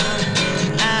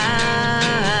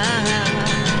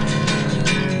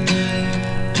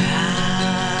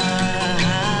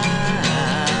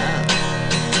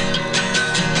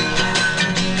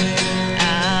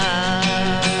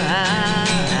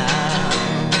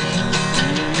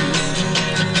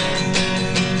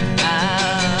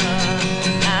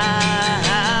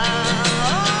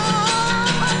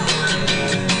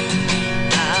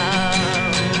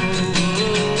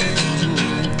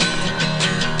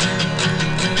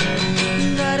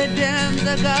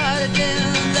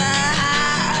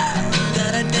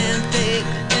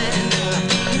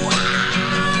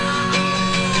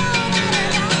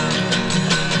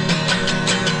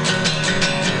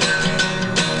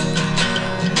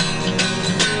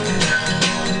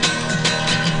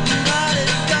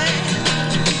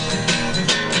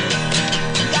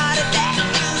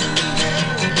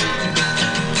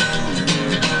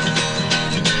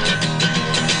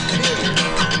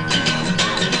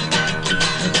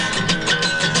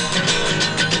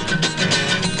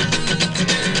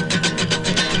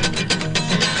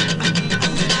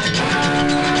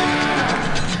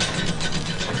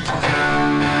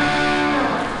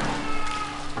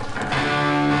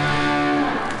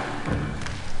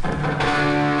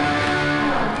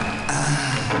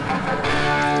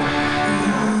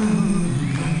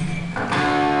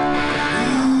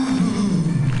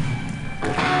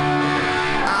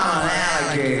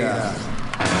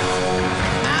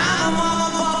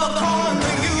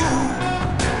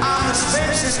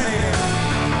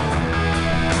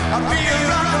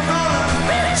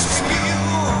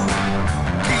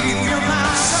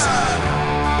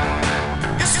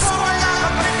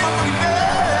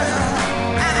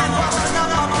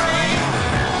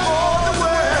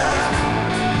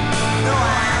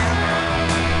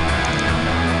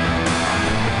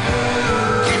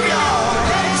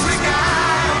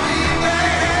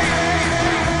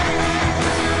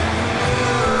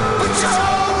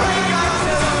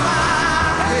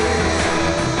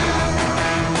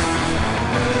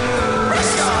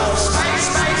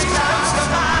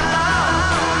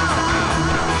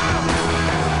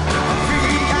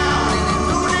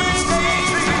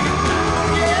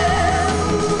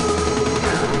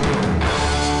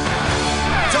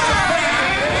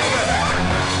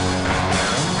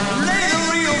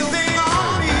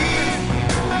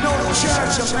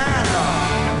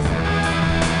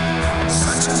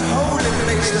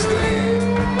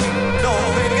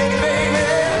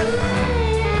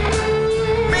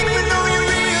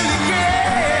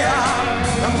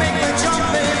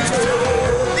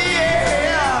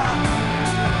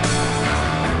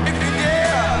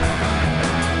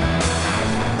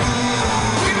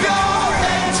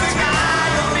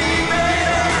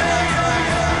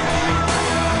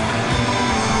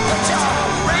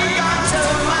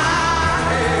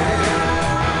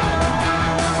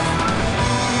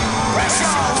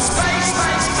 Space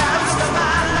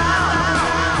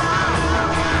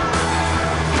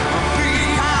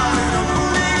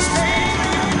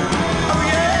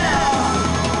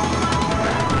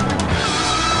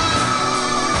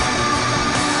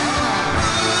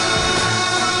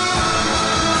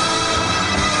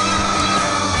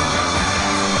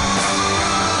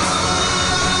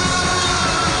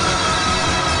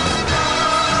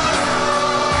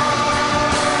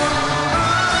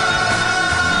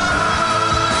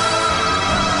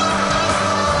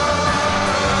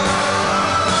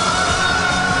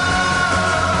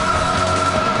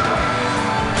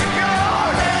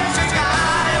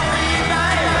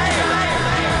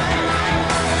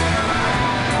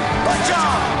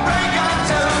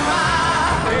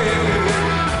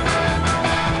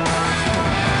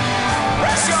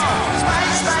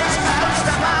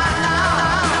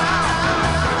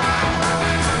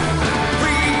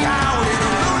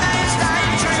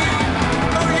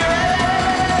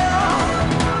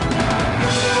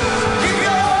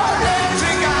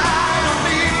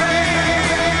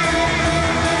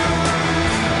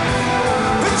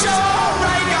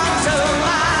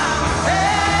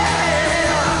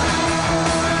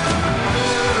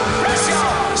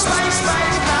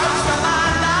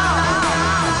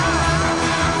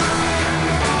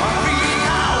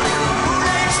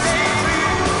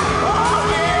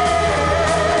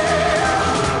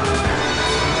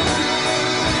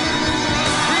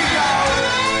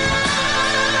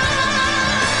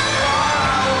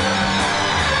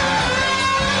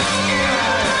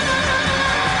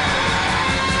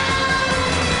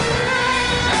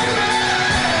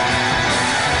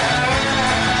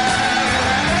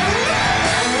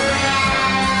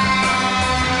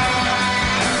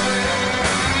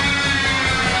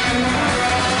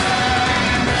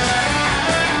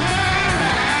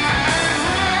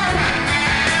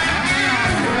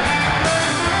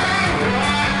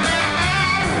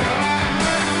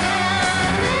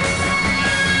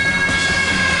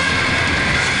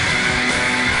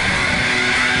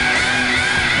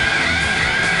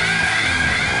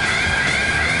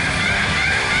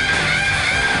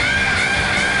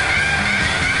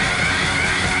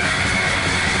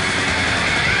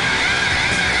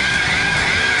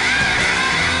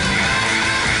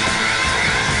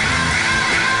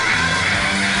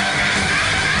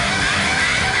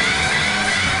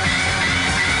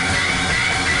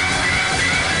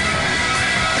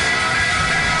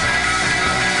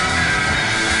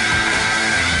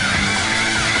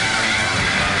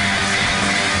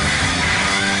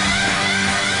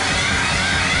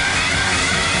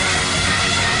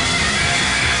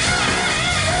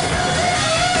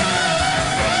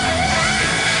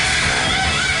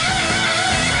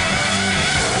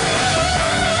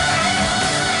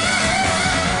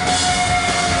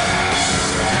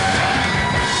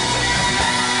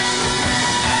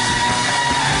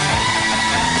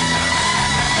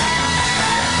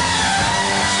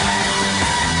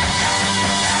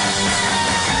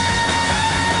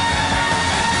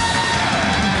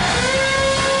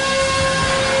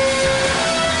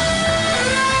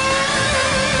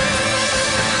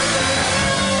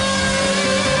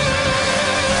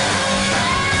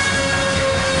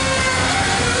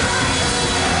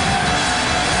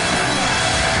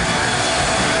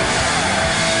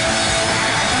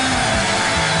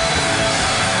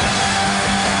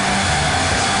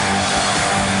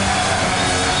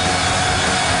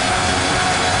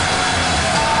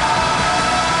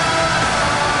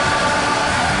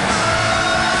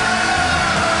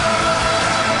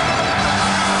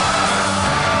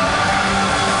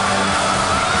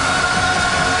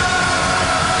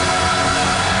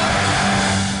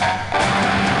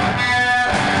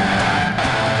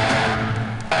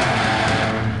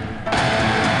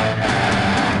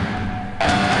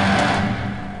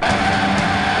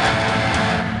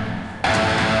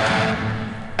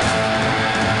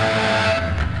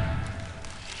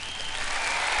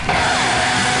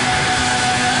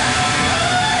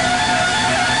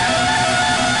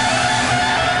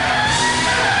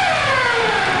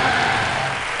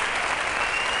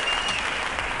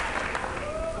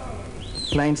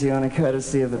playing to you on a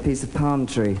courtesy of a piece of palm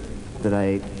tree that I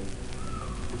ate.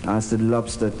 I asked a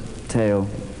lobster tail,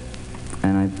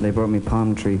 and they brought me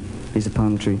piece of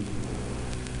palm tree.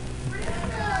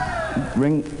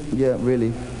 Ring, yeah,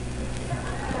 really.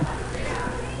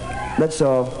 That's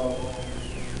all.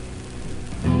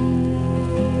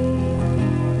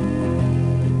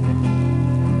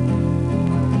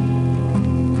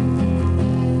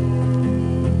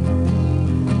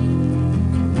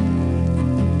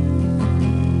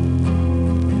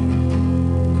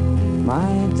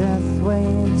 My death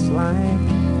waits like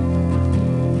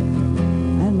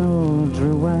an old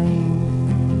rewind,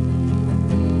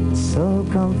 so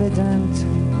confident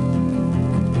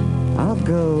I'll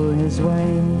go his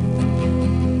way.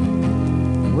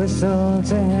 Whistle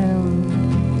to him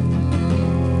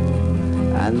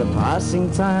and the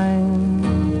passing time.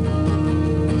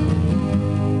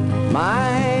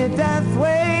 My death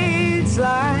waits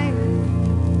like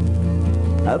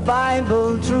a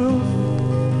Bible truth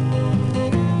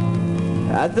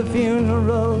at the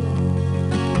funeral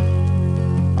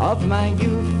of my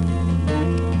youth.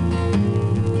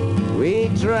 We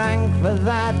drank for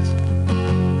that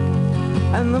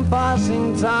and the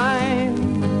passing time.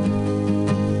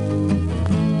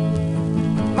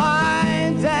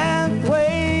 My death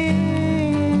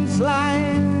waits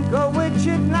like a witch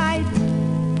at night,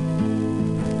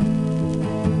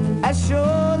 as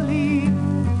surely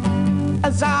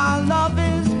as our love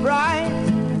is bright.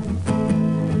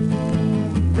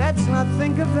 Let's not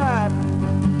think of that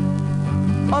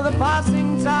or the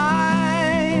passing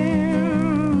time,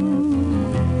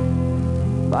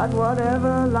 but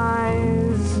whatever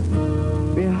lies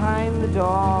behind the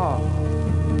door,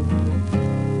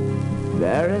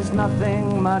 there is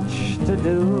nothing much to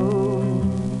do.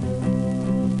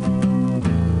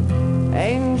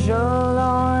 Angel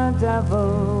or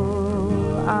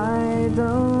devil, I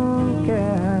don't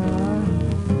care,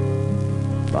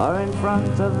 for in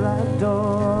front of that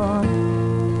door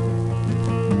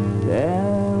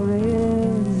there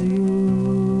is you.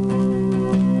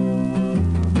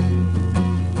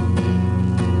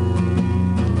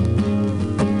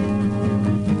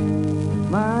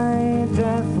 My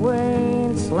death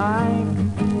waits like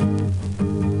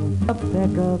a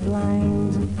beggar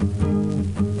blind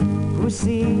who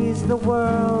sees the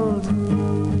world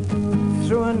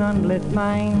through an unlit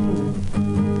mind.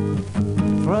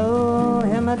 Throw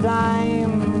him a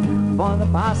dime for the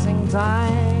passing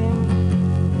time.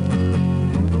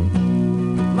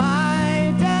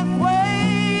 My death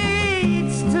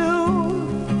waits to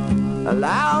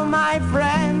allow my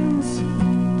friends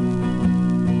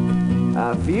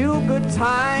a few good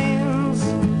times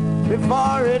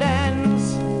before it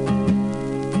ends.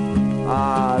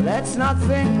 Let's not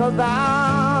think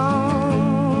about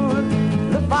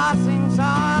the passing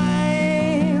time.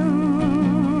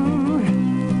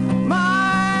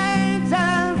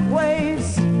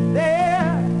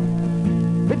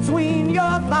 Between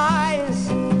your thighs,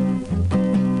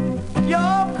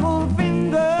 your cool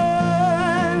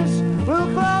fingers will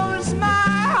close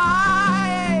my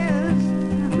eyes.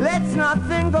 Let's not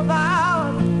think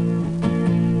about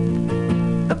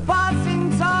the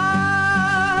passing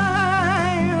time,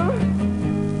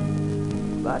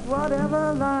 but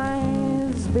whatever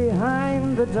lies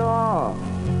behind the door,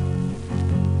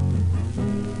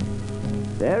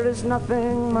 there is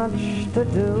nothing much to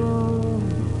do.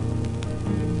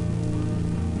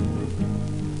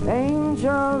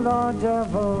 Angel or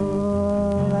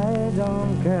devil, I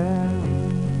don't care,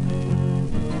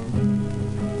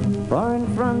 for in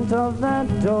front of that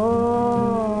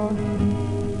door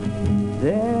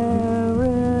there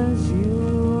is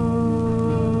you,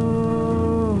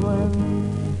 and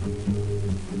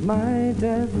my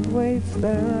death waits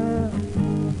there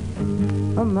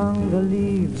among the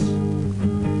leaves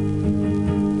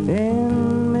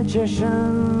in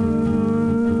magicians'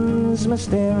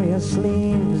 mysterious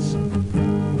sleeves,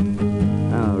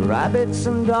 rabbits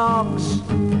and dogs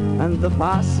and the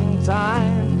passing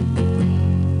time.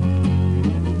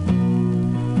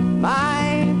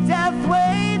 My death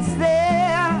waits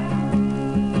there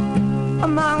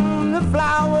among the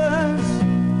flowers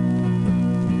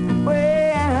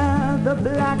where the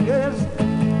blackest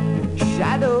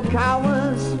shadow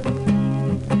cowers.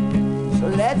 So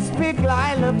let's pick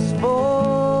lilacs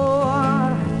for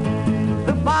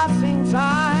the passing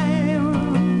time.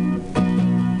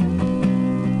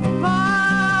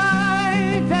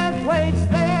 My death waits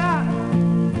there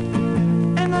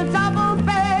in a double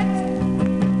bed,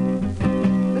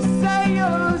 the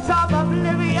sails of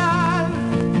oblivion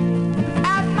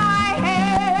at my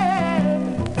head.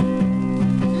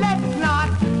 Let's not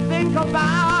think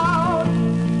about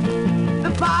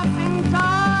the passing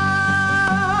time.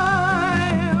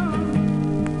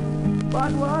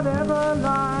 But whatever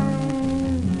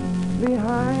lies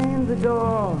behind the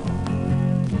door,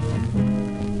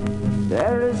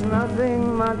 there is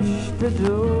nothing much to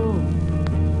do.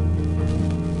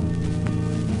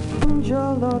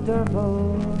 Angel or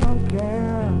devil, don't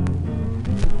care.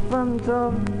 In front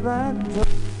of that door,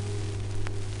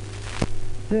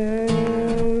 there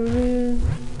is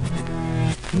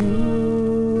you.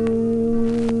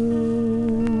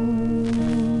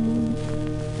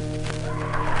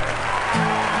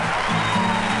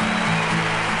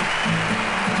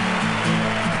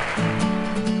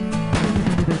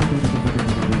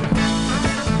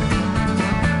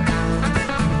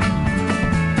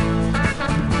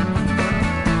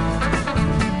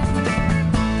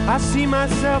 I see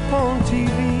myself on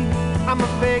TV, I'm a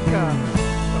faker,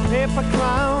 a paper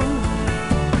clown.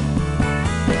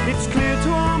 It's clear to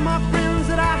all my friends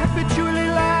that I habitually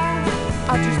lie,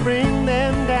 I just bring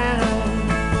them down.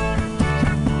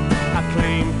 I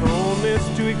claim proneness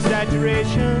to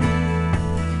exaggeration,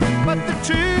 but the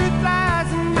truth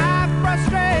lies in my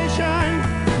frustration.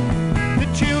 The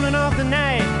children of the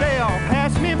night, they all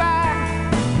pass me by.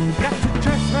 Got to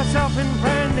dress myself in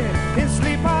brandy, in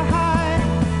sleep or hide.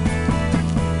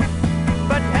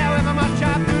 But however much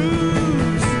I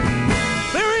lose,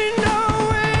 there ain't no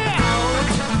way out.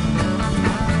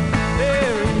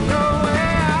 There ain't no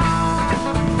way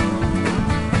out.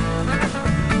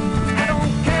 I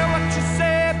don't care what you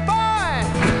say, boy.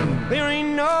 There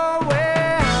ain't no way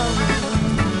out.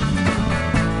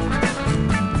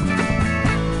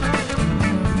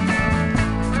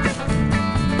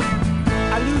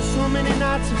 I lose so many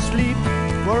nights of sleep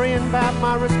worrying about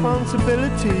my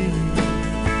responsibility.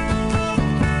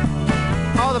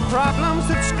 All the problems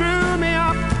that screw me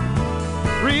up,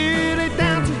 really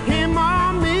down to him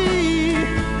or me.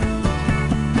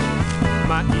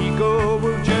 My ego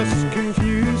will just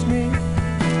confuse me.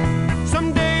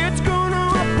 Someday it's gonna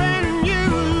up and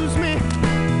use me.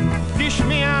 Dish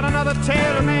me out another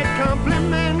tailor-made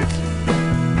compliment.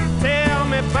 Tell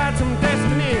me about some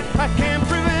destiny I can't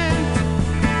prevent.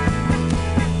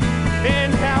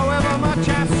 And however much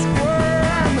I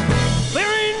squirm,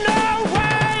 there ain't no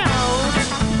way out.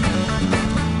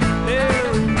 There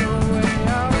ain't no way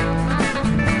out.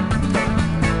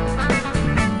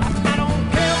 I don't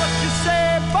care what you say,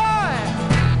 boy.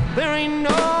 There ain't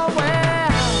no way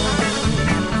out.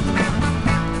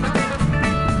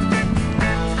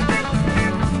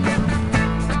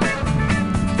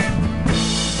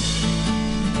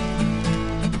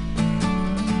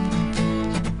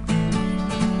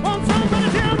 Won't somebody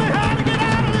tell me how to get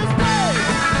out of this place?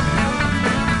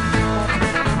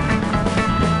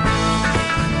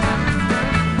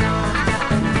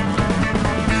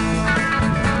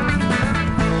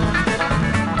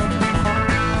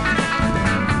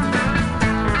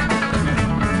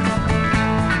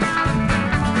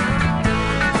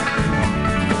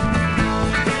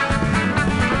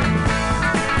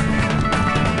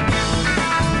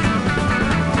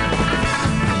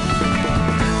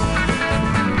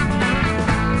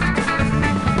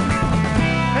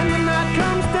 And the night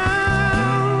comes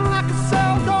down like a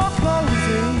cell door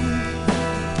closing.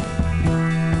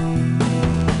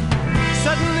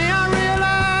 Suddenly I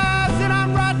realize that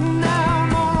I'm writing now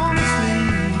more honestly.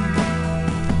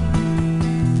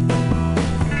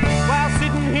 While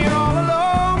sitting here all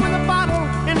alone with a bottle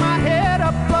in my head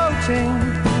up floating.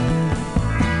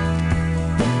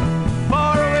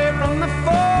 Far away from the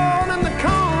phone and the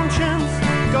conscience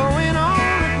going on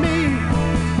at me.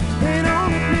 Ain't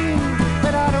on at me,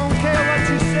 but I don't care what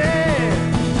you say.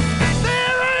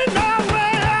 There ain't no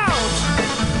way out.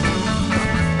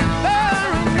 There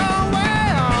ain't no way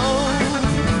out.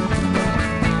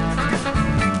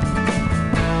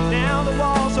 Now the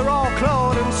walls are all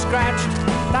clawed and scratched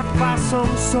like by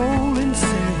some soul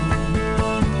insane.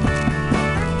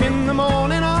 In the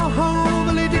morning I'll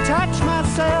humbly detach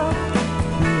myself.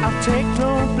 I'll take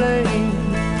no blame.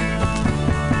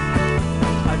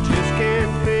 I just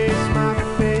can't face my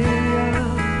failure.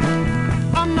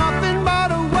 I'm nothing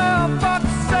but a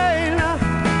well-fucked sailor.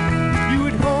 You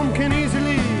at home can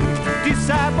easily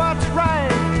decide what's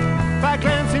right by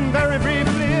glancing very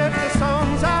briefly at the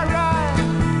songs I write.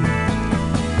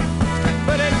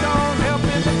 But it don't help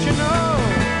me that you know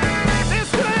this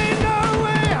ain't no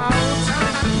way out.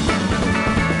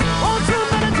 Won't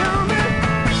somebody tell me?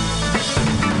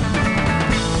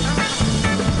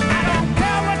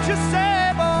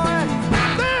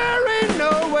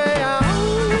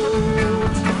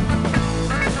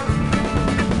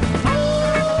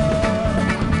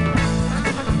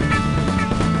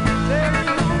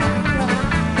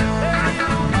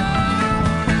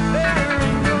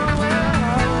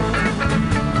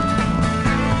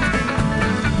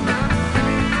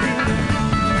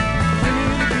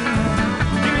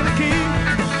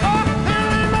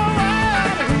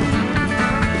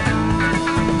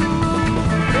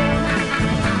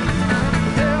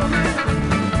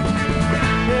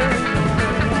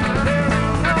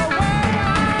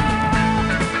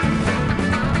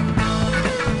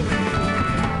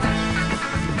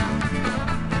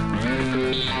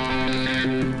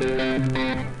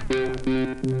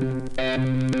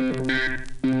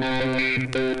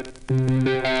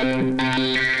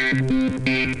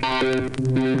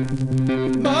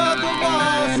 Mother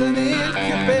was an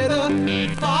incubator,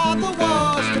 father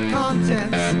was the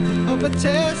contents of a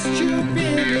test tube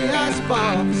in the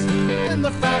icebox in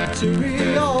the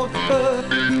factory of birth.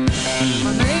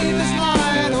 My name is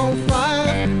 905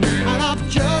 and I've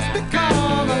just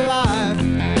become alive.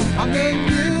 I'm the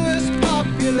newest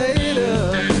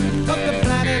populator of the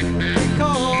planet we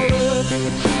call Earth.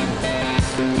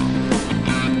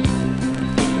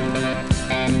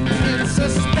 In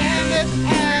suspended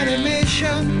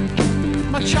animation,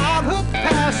 my childhood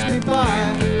passed me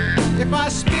by. If I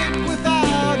speak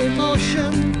without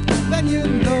emotion, then you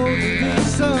know the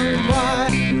reason why.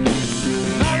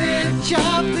 Knowledge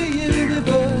of the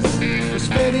universe was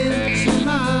fed into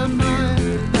my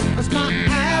mind as my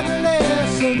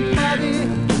adolescent body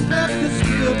left its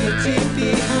puberty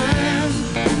behind.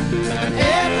 And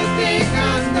everything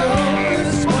I know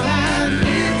is what I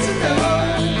need to know.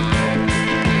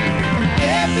 And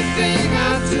everything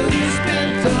I do has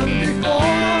been done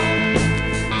before.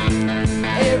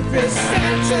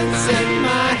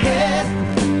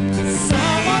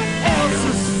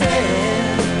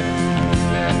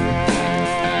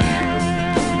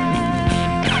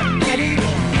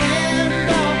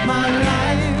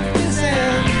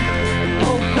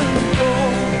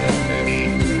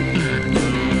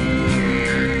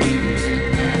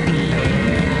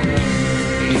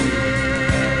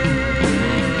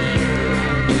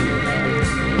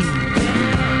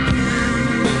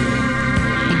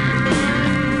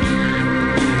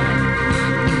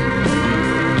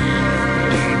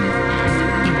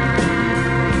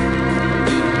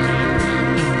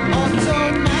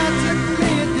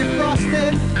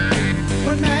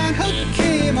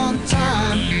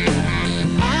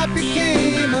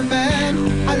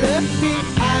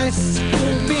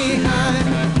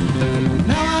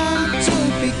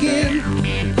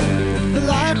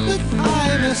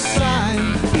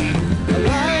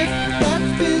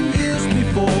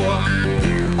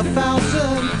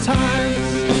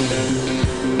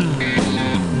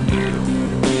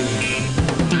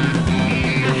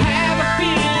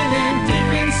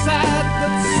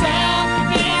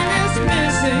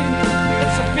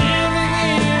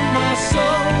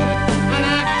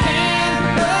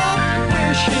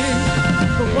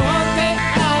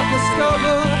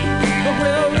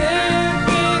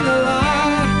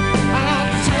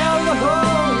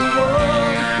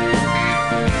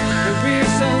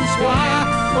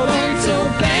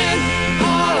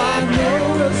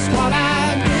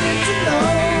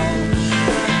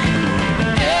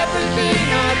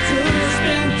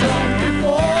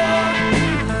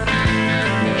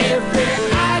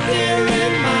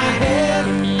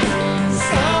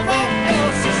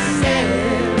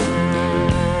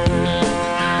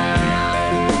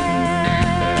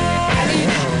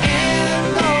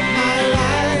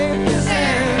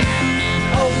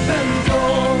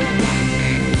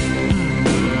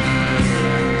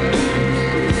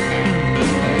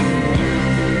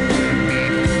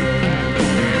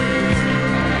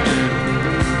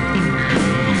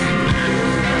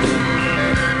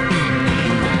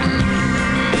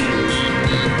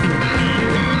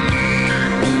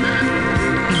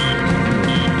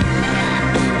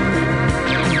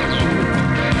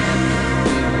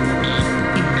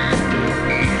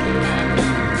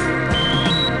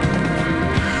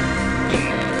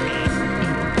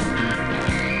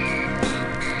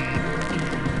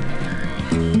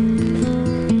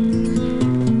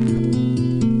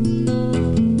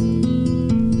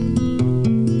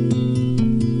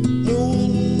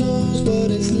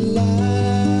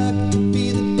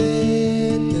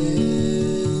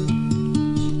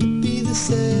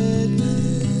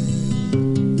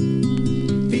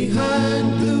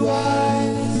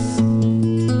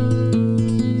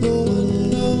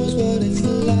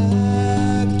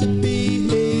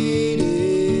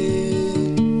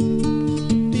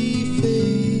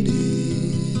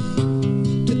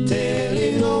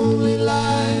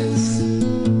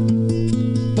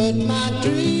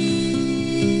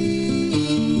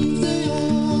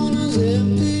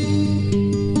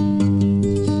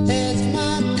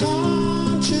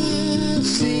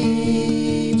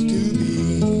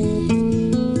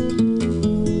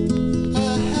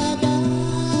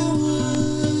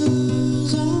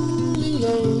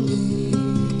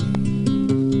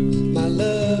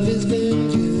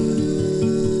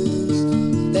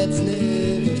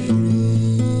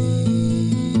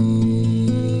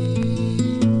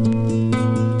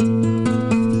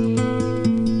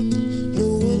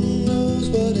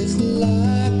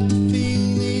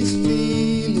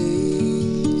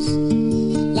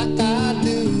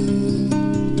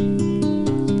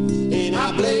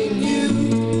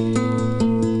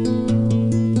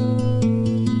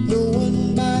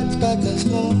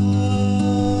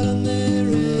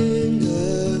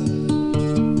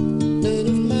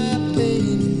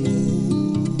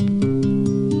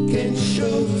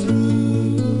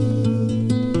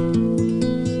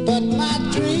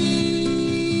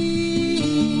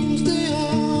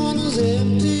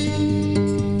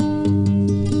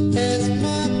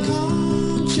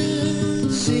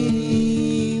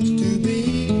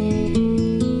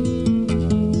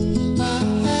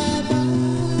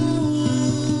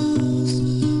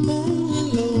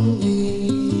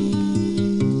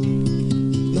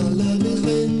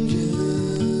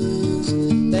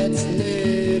 that's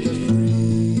never free.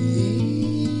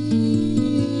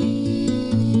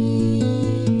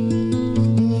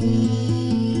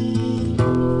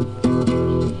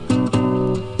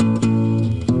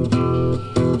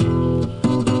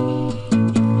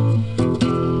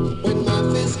 When my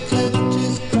fist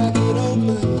clenches, crack it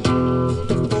open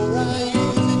before I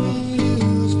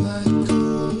use my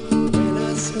cool. When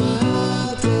I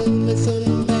smile, tell me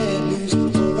some bad news,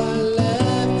 or I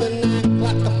laugh and act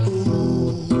like a fool.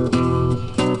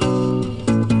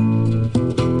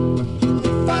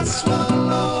 If I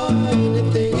swallow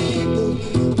anything evil,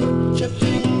 put your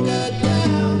finger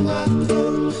down my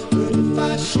throat. But if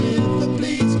I shiver,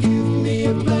 please give me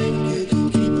a blanket,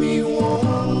 keep me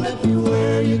warm, let me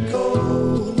wear your coat.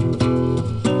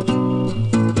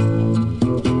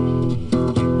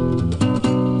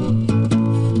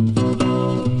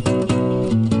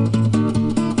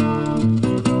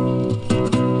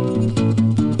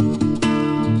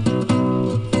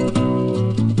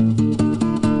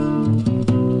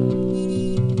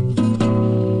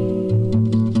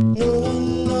 No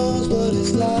one knows what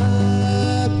it's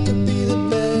like to be the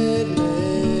bad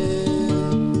man,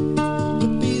 to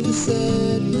be the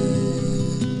sad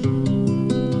man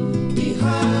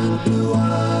behind blue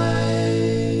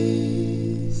eyes.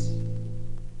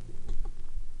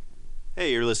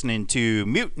 Hey, you're listening to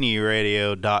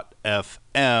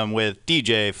MutinyRadio.fm with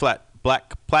DJ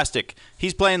FlatBlackPlastic.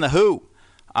 He's playing The Who.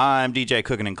 I'm DJ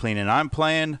Cooking and Cleaning. I'm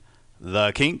playing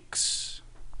The Kinks.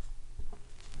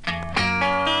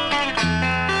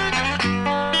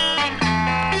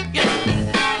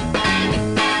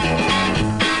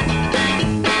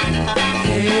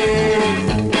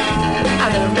 I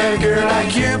never met a girl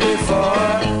like you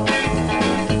before.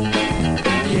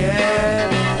 Yeah,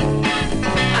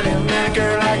 I never met a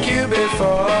girl like you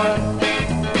before.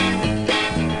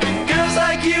 Girls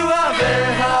like you are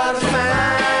very hard to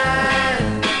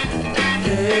find.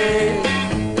 Yeah,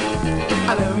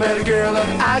 I never met a girl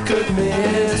that I could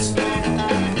miss.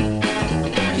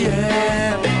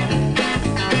 Yeah,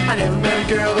 I never met a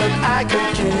girl that I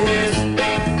could kiss.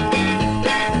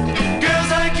 Girls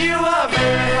like you are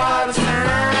very hard to find.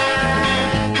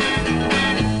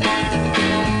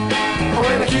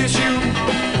 When I kiss you,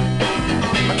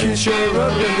 I kiss your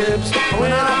rubber lips.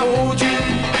 When I hold you,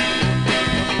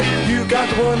 you got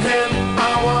the one hand I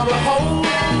wanna hold.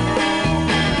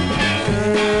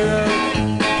 Girl,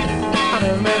 I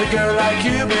never met a girl like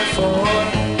you before.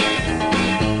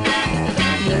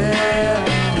 Yeah,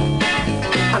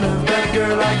 I never met a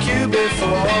girl like you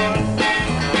before.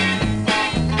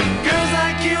 Girls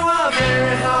like you are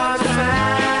very hard to find.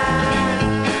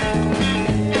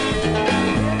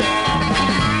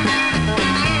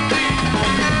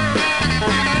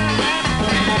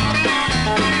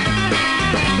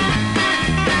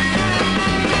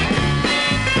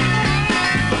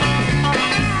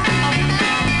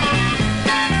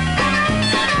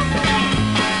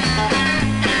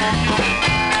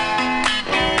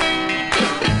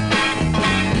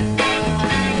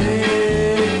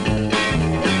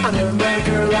 I never met a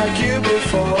girl like you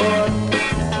before.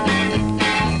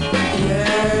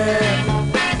 Yeah,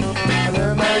 I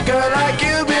never met a girl like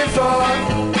you before.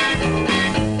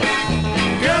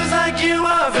 Girls like you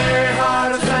are very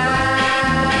hard to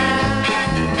find.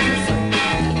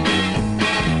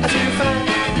 I do find.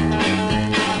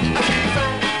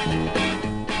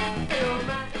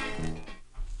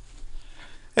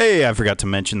 Hey, I forgot to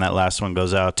mention that last one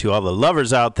goes out to all the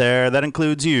lovers out there. That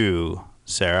includes you,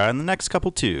 Sarah, and the next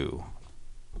couple too.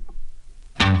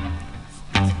 When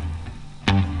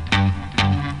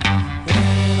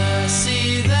I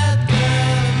see that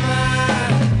girl of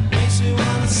mine, makes me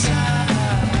wanna sigh.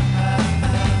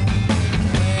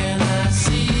 When I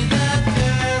see that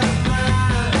girl of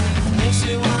mine, makes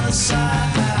me wanna sigh.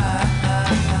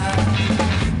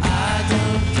 I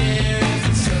don't care if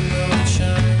it's sun or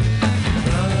shine,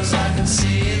 long as I can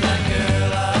see that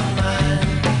girl of mine.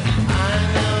 I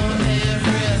know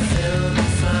everything will be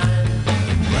fine.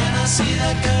 When I see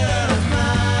that girl of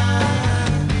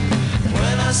mine,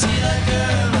 when I see that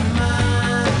girl of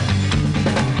mine,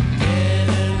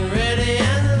 getting ready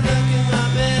and looking my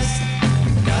best.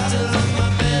 Got to look my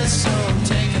best, so I'm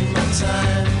taking my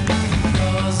time.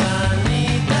 'Cause I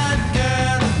need that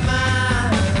girl of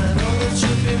mine. I know that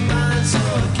she'll be mine, so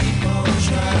I'll keep on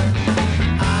trying.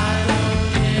 I don't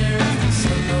care if the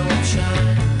sun don't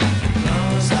shine, long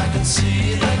as I can see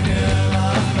that girl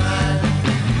of mine.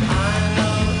 I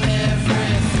know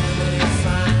everything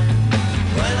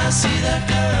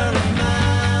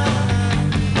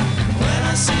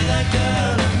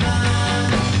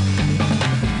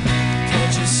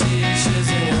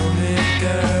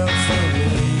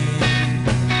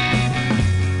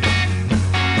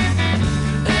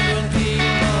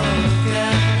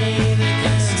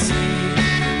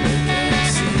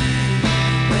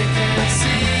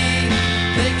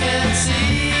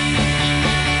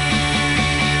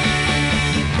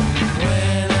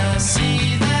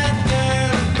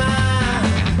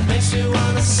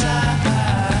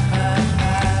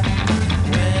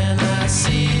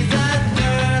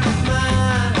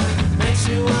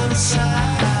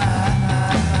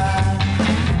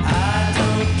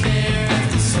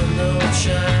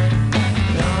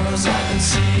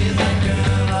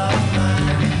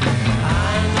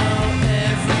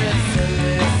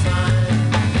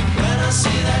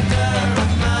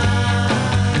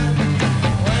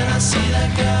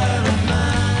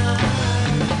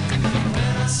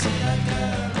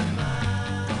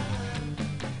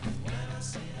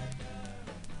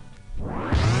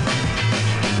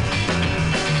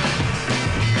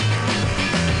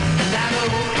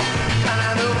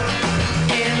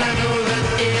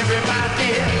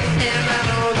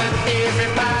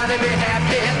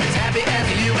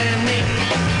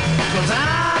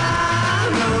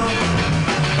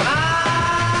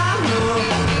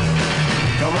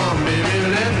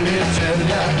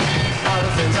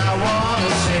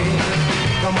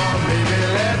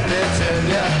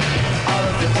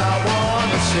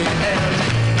see. And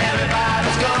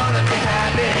everybody's gonna be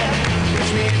happy,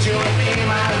 which means you and me,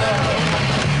 my love.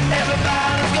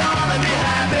 Everybody's gonna be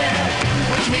happy,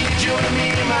 which means you and me,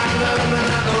 my love.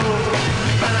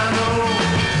 And I know,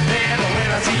 man, when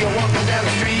I see you walking down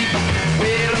the street,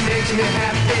 well, it makes me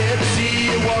happy to see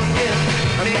you walking.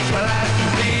 It makes my life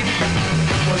complete.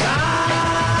 'Cause I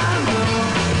know.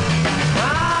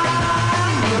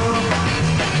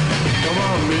 Come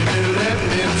on, baby, let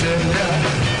me tell you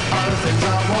all the things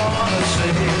I wanna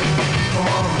say. Come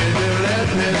on, baby, let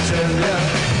me tell you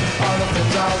all the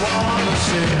things I wanna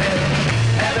say.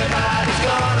 Everybody's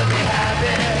gonna be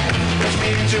happy, which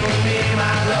means you and me,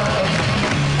 my love.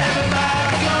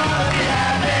 Everybody's gonna be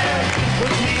happy,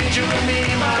 which means you and me,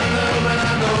 my love. And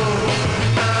I know,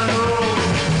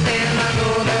 and I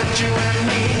know that you and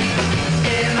me,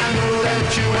 and I know that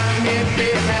you and me be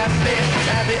happy,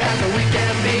 happy as we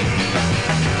can be.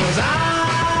 'Cause I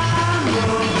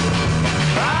know.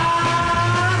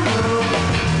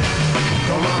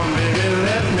 Come on, baby,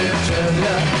 let me tell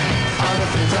you all the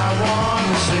things I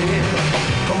wanna say.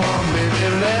 Come on, baby,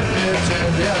 let me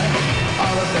tell you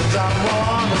all the things I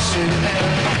wanna say.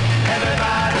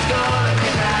 Everybody's gonna be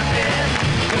happy,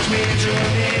 which means you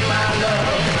and me, my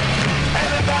love.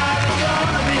 Everybody's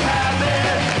gonna be happy,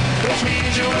 which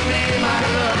means you and me, my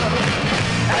love.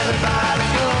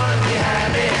 Everybody's gonna be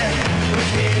happy,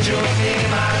 which means you and me,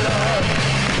 my love.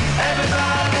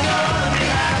 Everybody's gonna be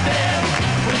happy,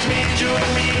 which means you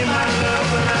and me, my love.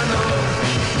 And I know,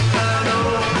 I know,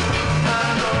 I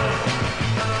know,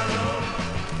 I know.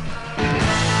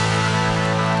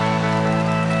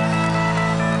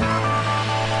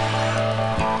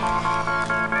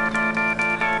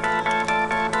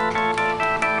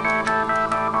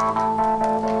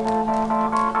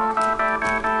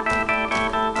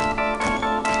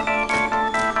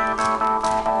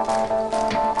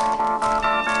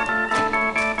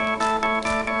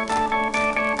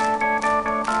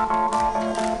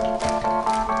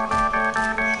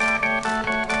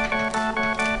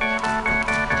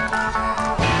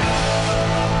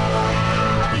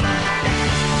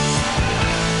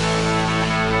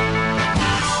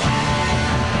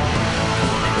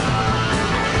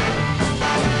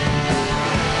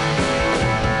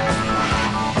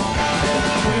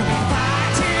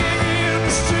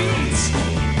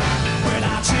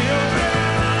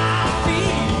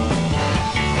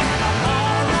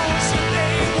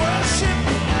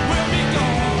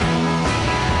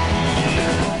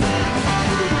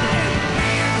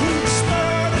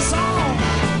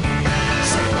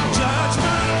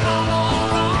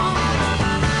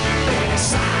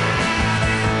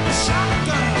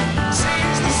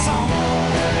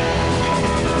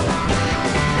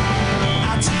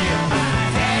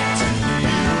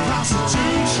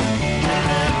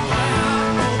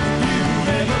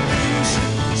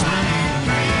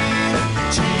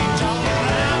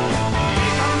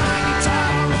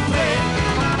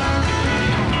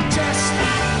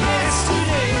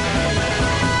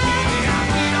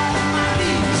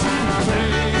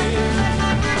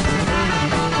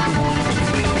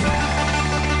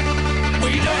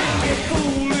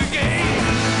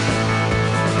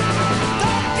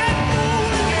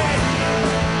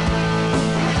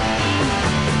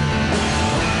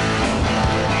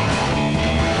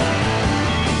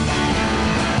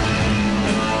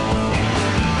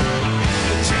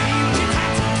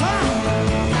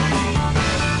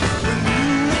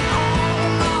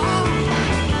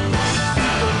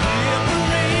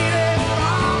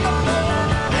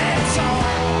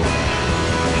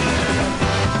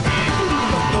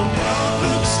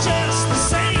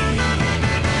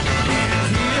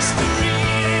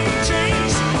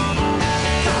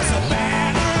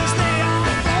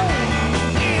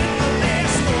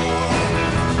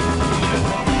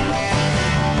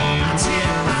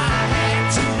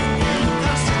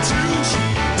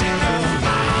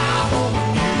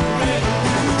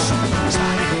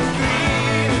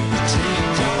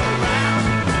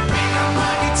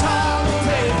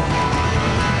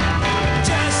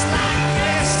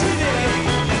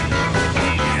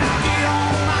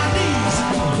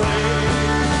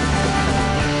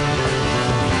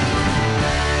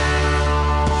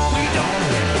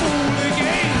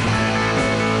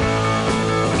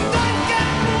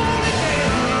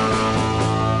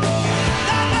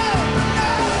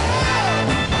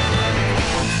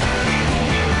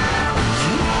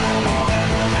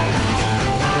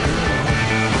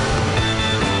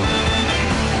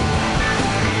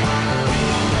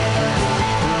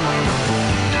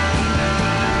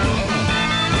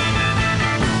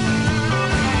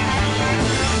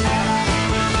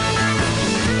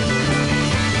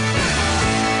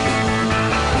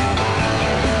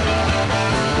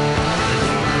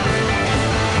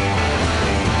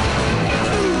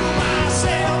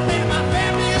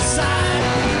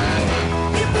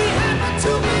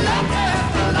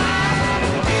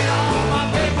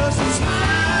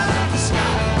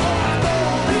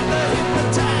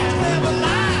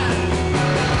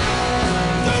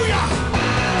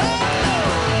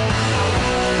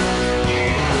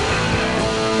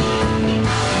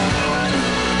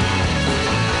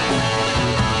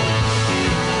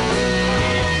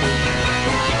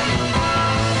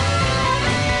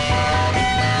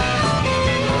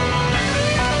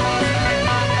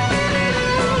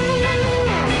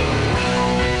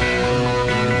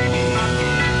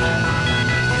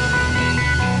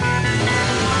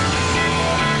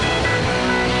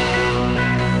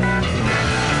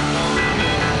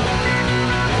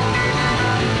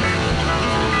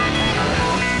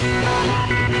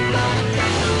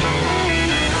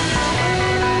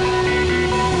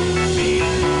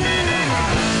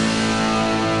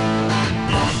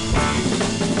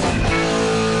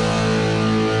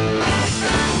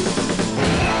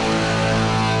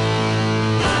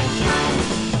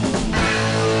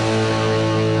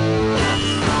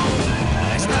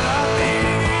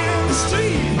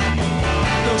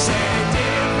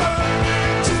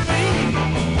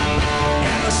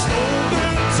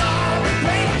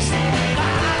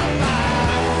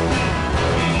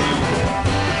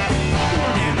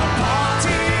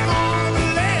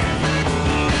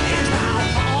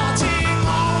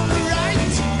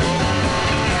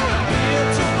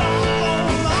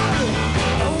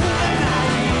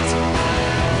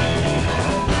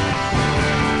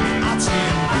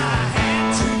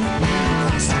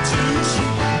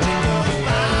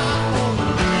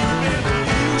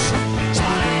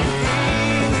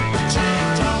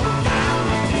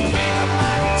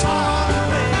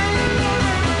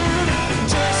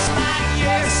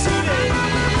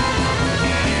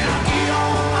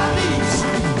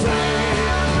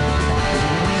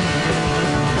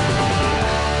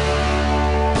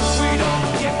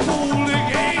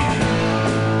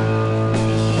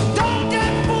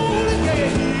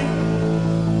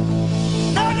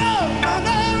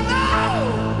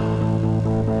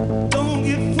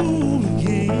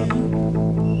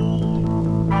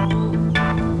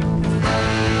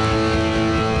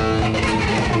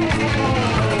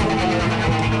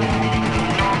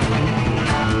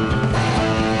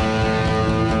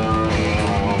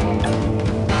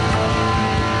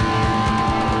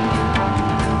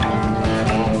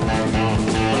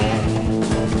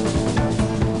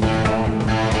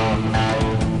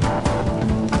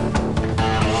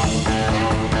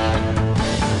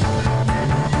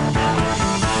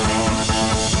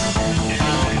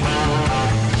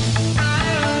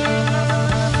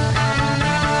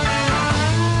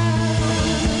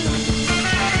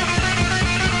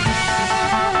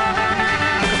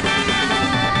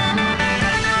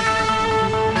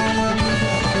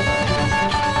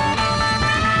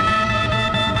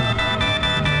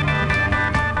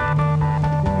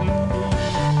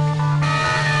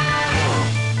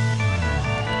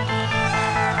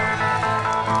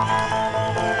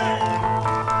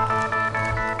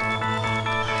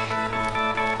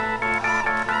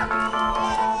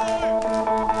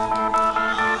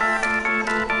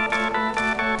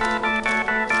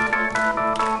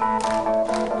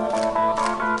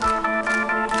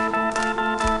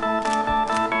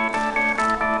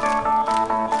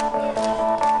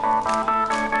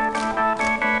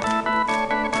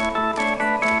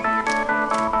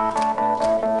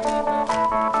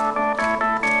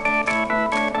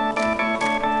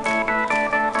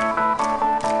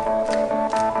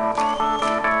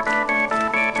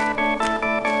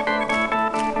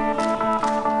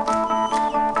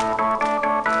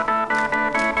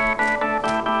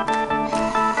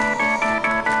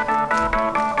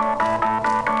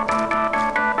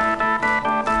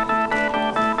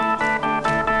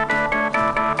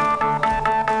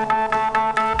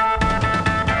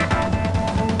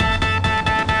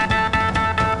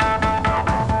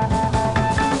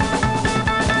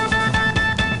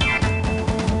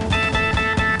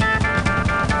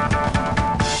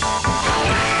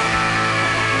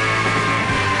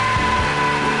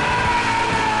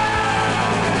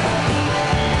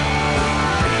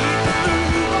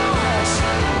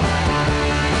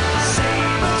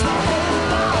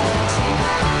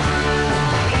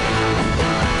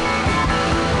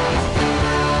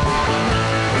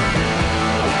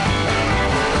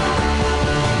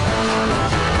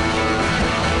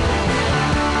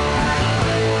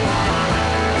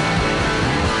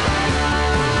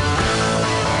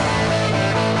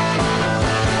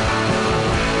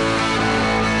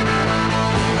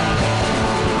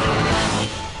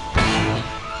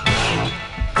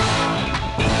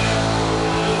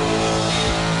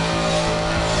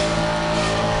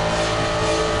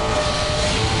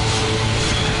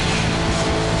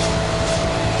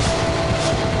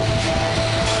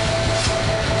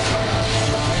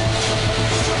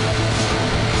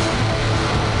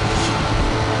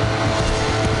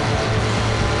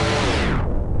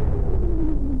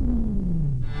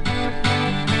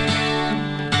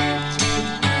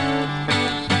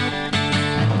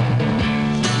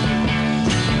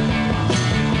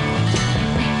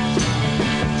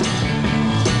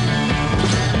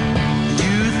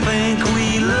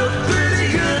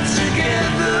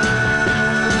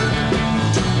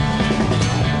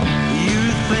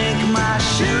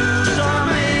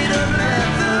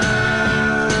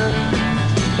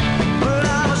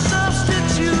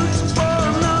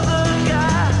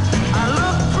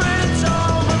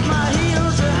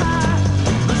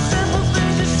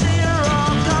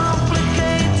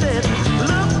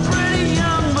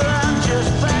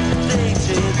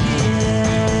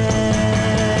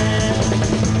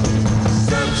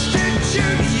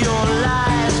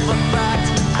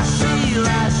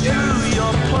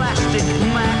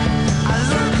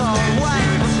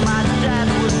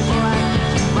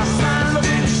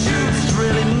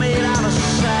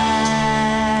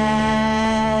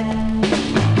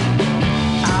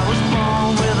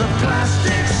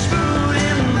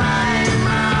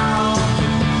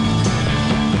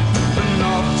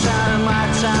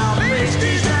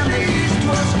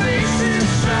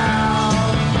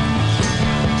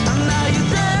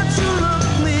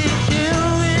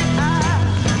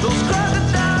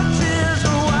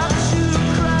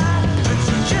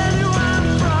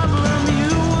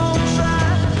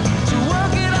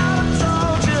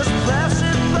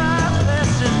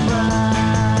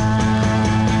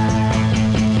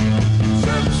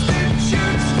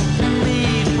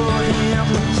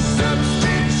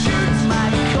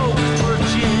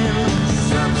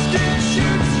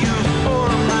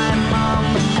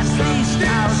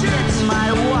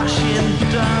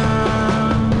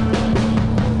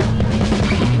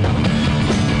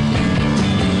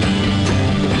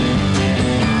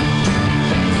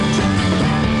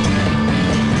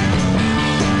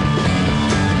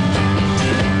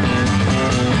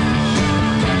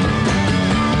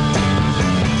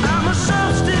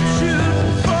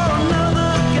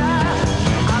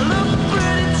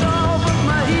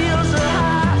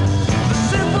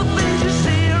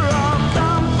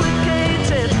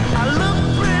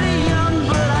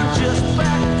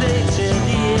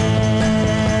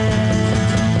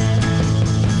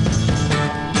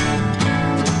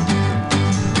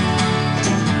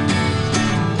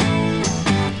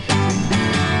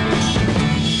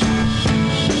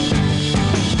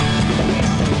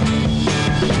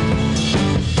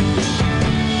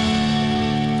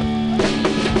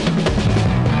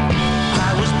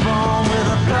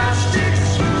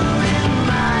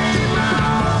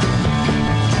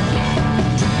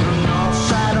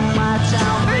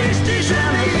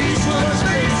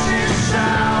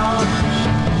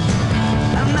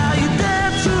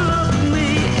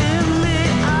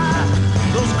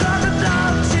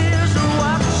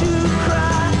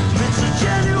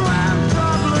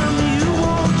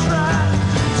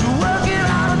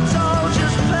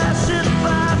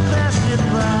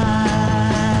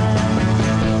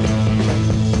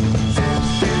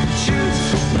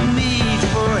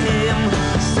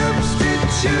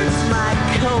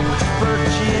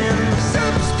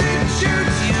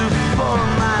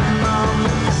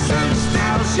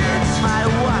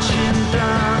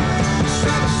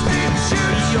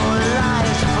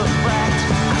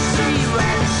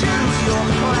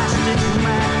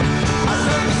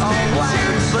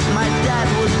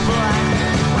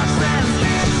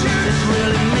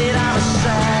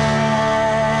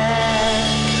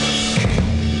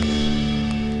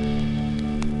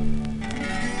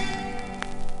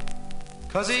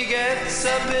 'cause he gets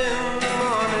up in the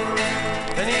morning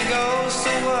and he goes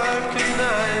to work at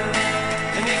 9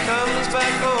 and he comes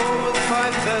back home at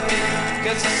 5:30,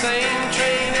 gets the same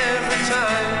train every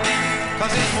time,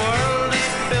 'cause his world is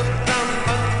built on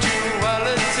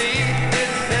punctuality,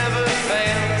 it never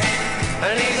fails,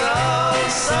 and he's all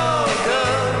so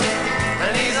good,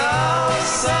 and he's all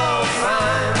so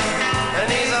fine, and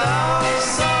he's all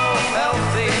so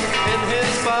healthy in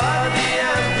his body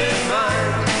and his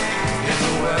mind. He's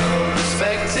a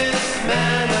well-respected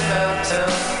man about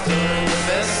town, doing the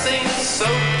best things so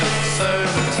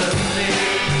conservatively.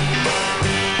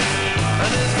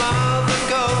 And his mother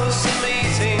goes to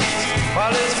meetings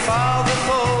while his father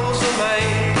pulls the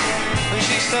maid, and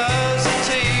she stirs the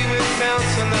tea with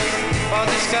counsellors while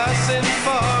discussing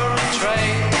foreign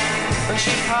trade, and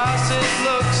she passes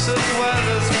looks as well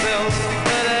as bills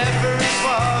at every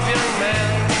suave young man,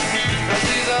 'cause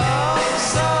he's all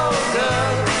so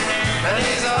good, and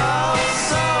he's all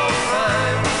so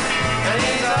fine, and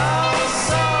he's all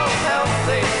so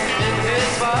healthy in his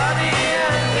body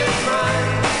and his mind.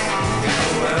 He's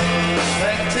a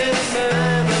well-respected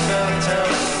man about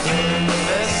town, doing the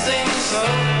best things so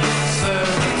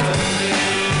conservatively.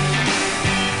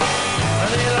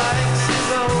 And he likes his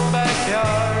own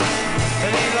backyard,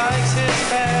 and he likes his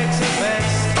bags the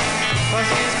best, 'cause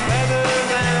he's better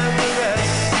than the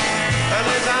rest, and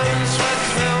his own sweat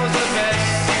smells the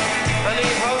best, and he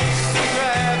hopes to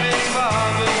grab his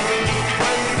father's boot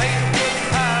when paper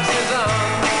passes on,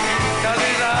 'cause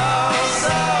he's all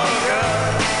so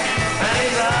good, and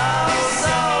he's all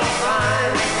so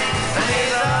fine, and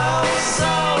he's all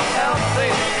so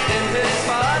healthy in his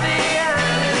body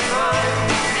and his mind.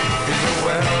 He's a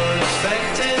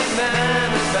well-respected man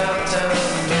about town,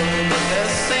 doing the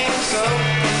best things so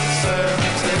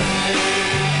conservatively.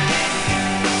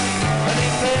 And he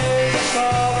plays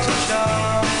golf to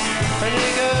shop, and he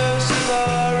goes to the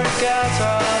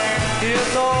regatta. He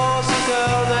adores the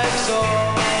girl next door,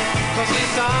 'cause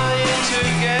he's dying to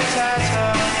get at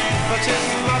her, but his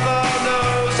mother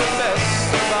knows the best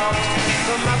about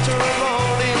the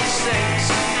matrimony instincts,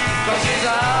 'cause he's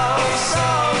all so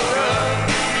good,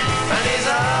 and he's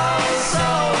all so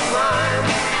fine,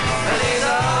 and he's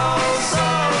all so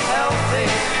healthy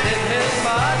in his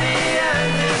body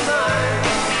and his mind.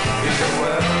 He's a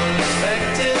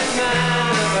well-respected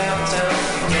man about town,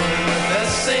 doing the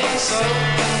best things so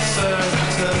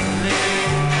conservatively.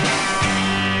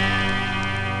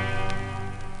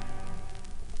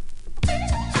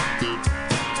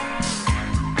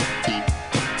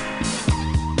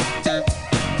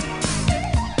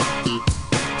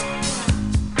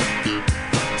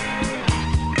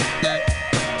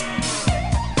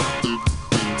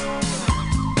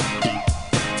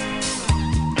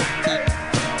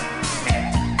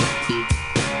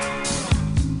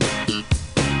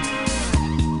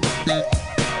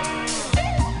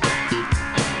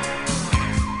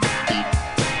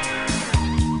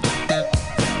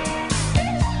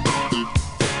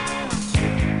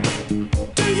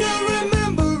 Do you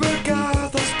remember a guy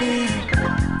that's been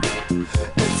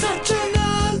in such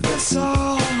another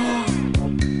song?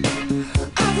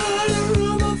 I've heard a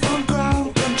rumor from ground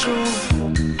control.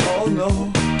 Oh no,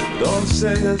 don't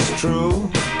say it's true.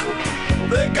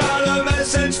 They got a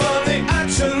message from the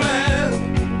action man.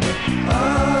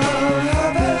 I'm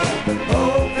happy,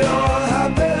 hope you're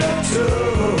happy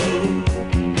too.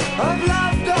 I've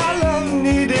loved all I've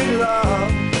needed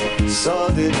love, saw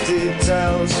the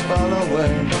details fall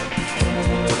away.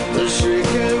 The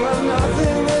shrieking when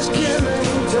nothing is killing,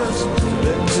 just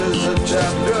pictures of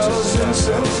chapters and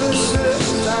synthesis.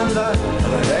 And I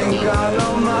ain't got no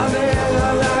money and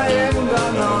I ain't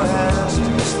got no hands,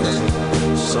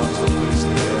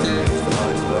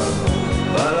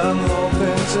 but I'm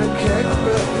hoping to kick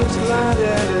back the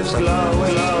planet is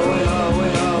glowing,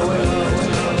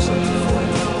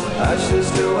 ashes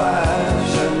to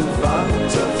ash and funk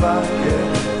to funk it.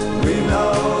 We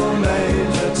know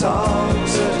Major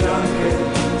Tom's a junkie,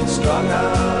 strung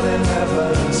out in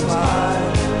heaven's high,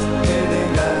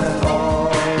 hitting an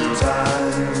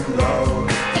all-time low.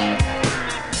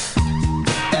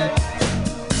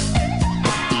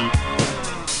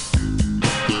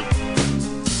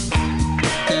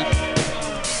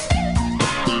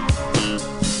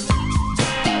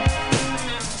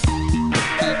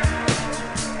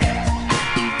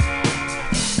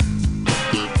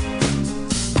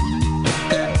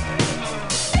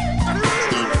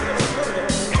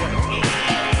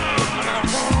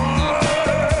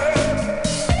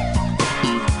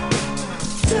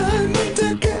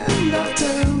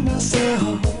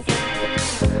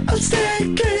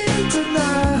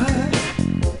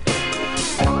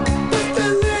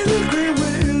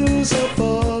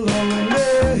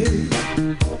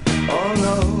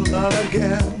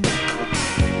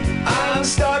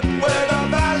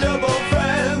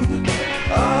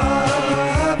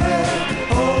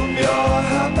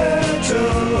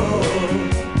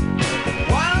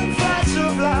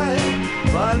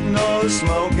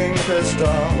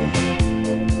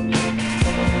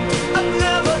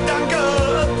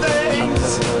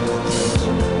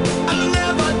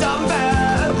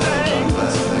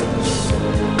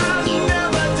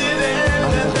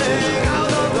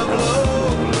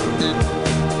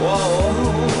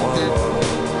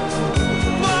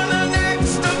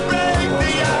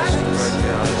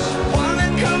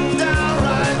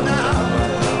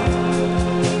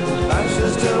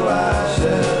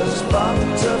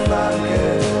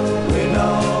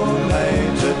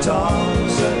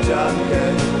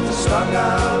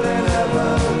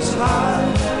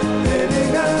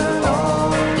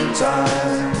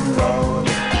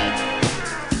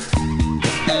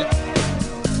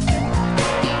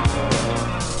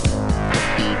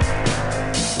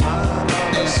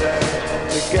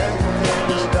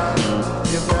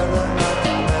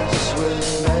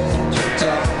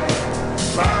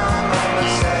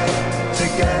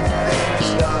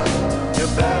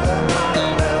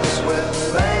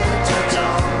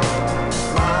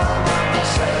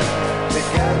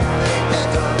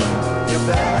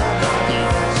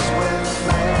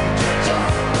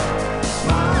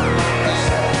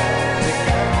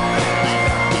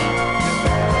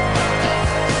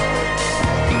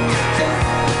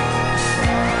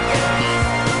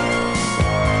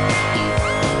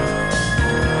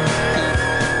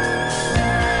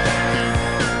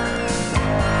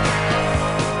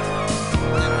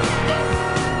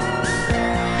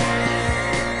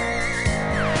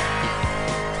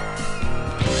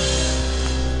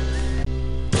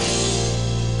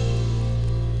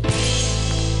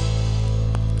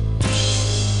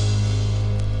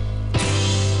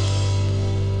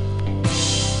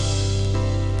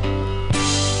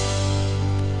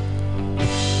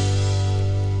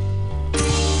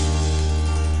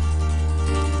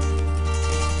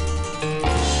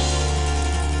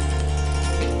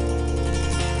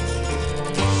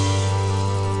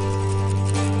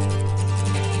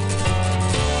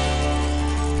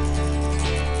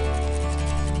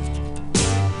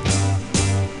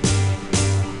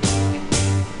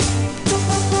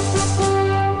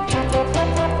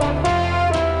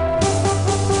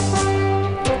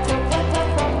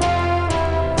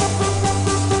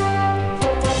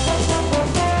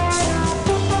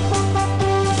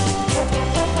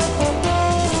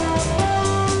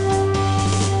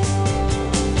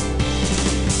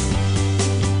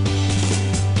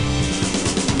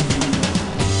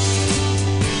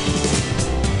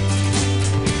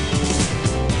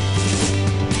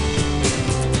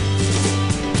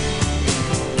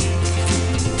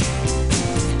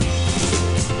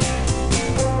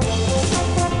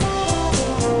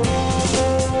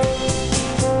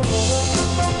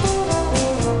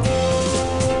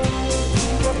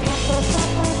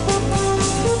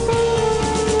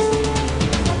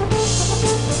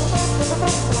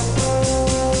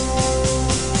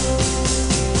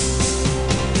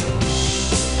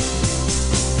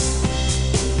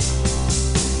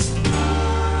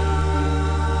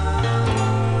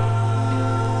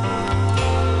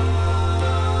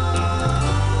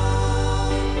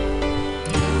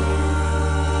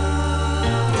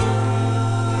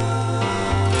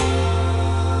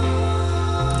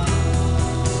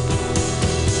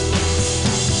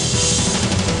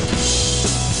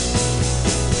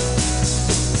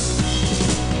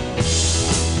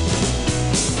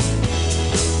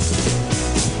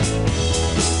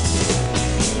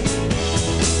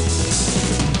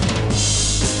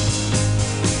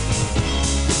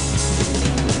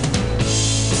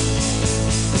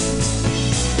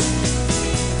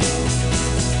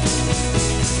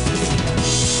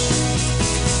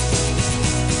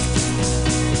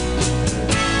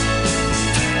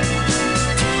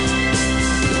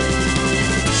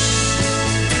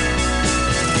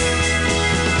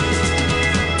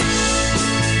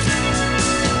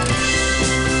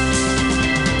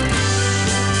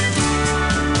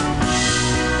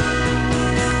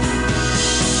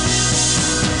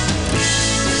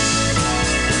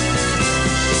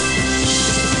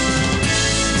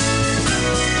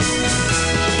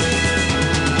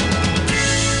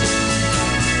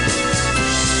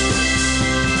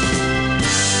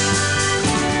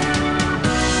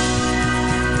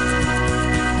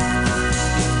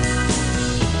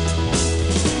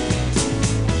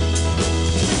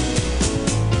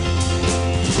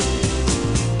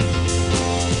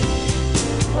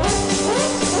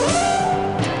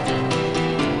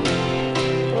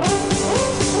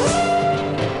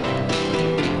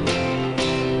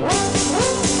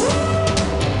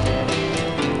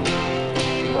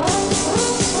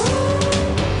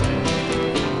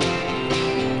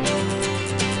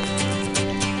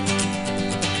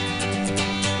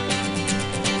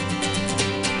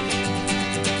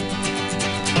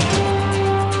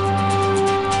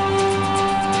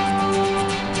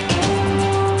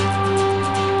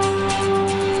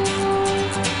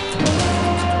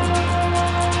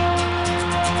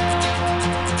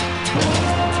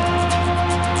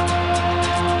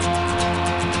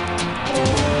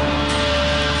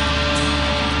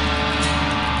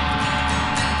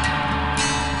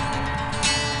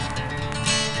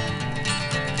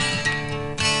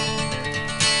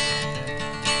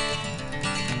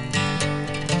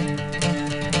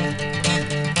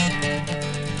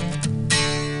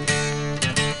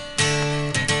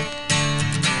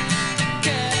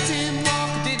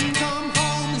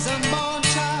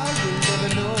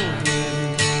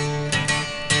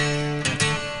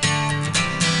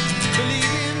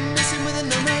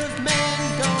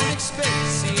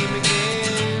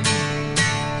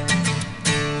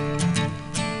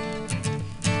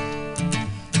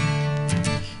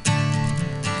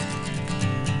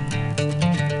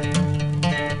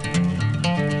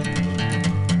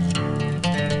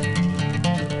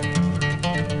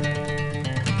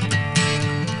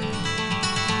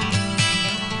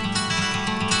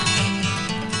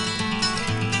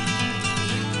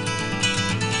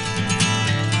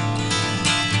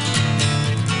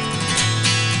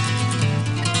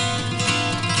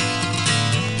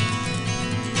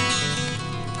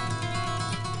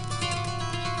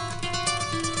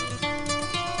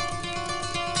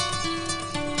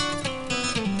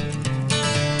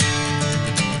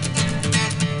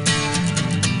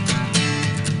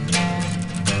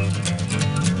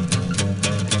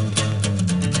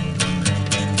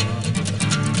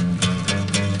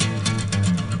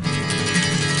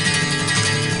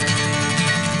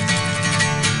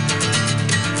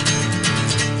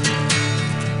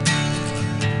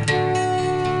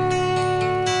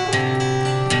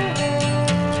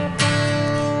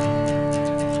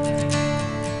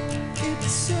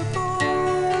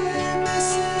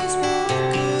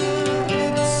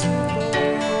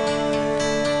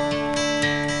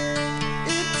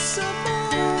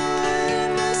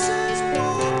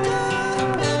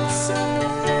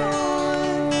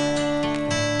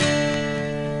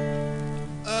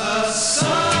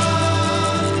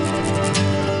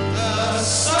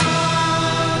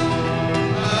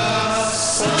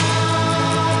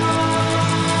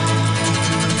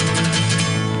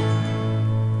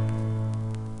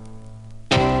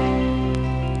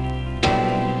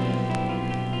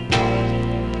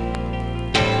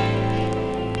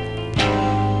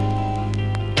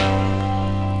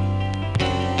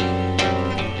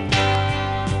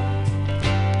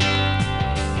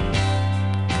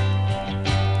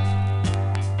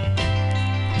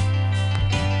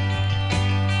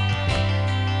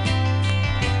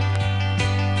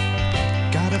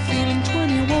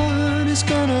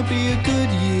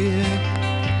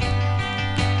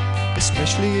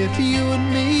 especially if you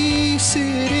and me sit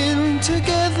in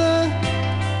together.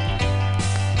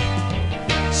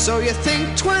 So you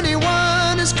think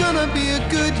 21 is gonna be a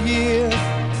good year?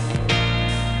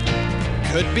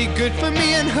 Could be good for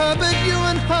me and her, but you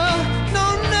and her,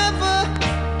 no, never.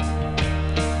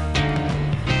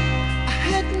 I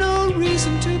had no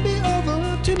reason to be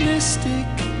over-optimistic,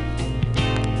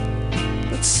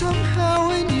 but somehow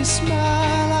when you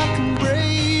smile I can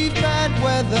brave bad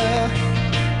weather.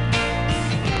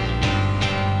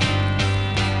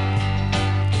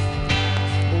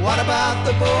 What about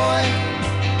the boy?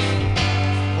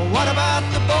 What about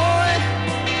the boy?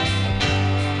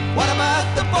 What about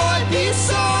the boy? He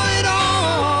saw it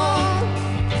all.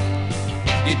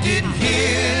 You didn't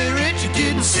hear it, you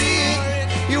didn't see it.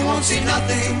 You won't see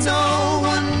nothing, no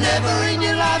one, never in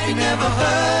your life. You never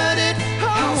heard it.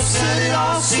 How absurd it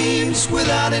all seems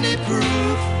without any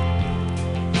proof.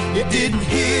 You didn't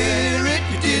hear it,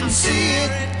 you didn't see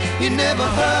it. You never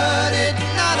heard it,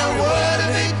 not a word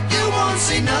of it. You won't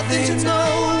see nothing to no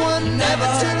one, never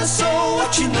tell a soul.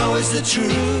 What you know is the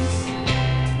truth.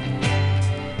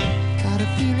 Got a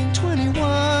feeling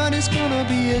 21 is gonna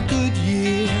be a good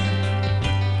year,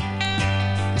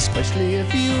 especially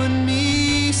if you and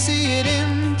me see it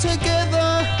in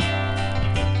together.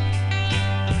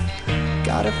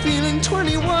 Got a feeling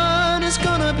 21 is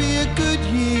gonna be a good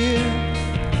year,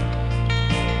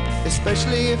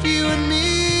 especially if you and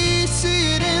me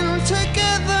see it in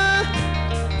together.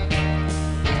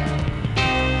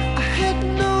 I had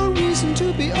no reason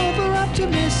to be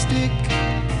over-optimistic,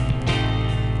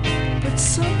 but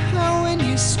somehow when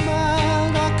you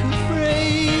smiled I could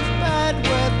brave bad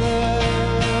weather.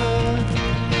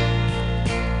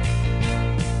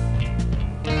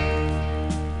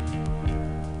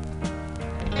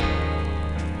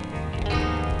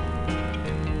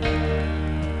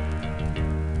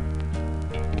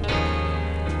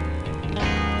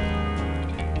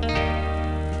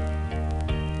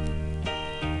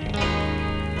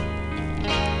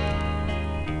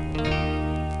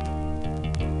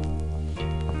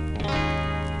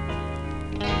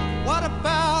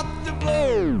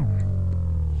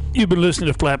 You've been listening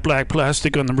to Flat Black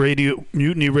Plastic on the radio,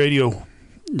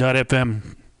 MutinyRadio.fm.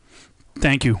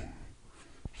 Thank you.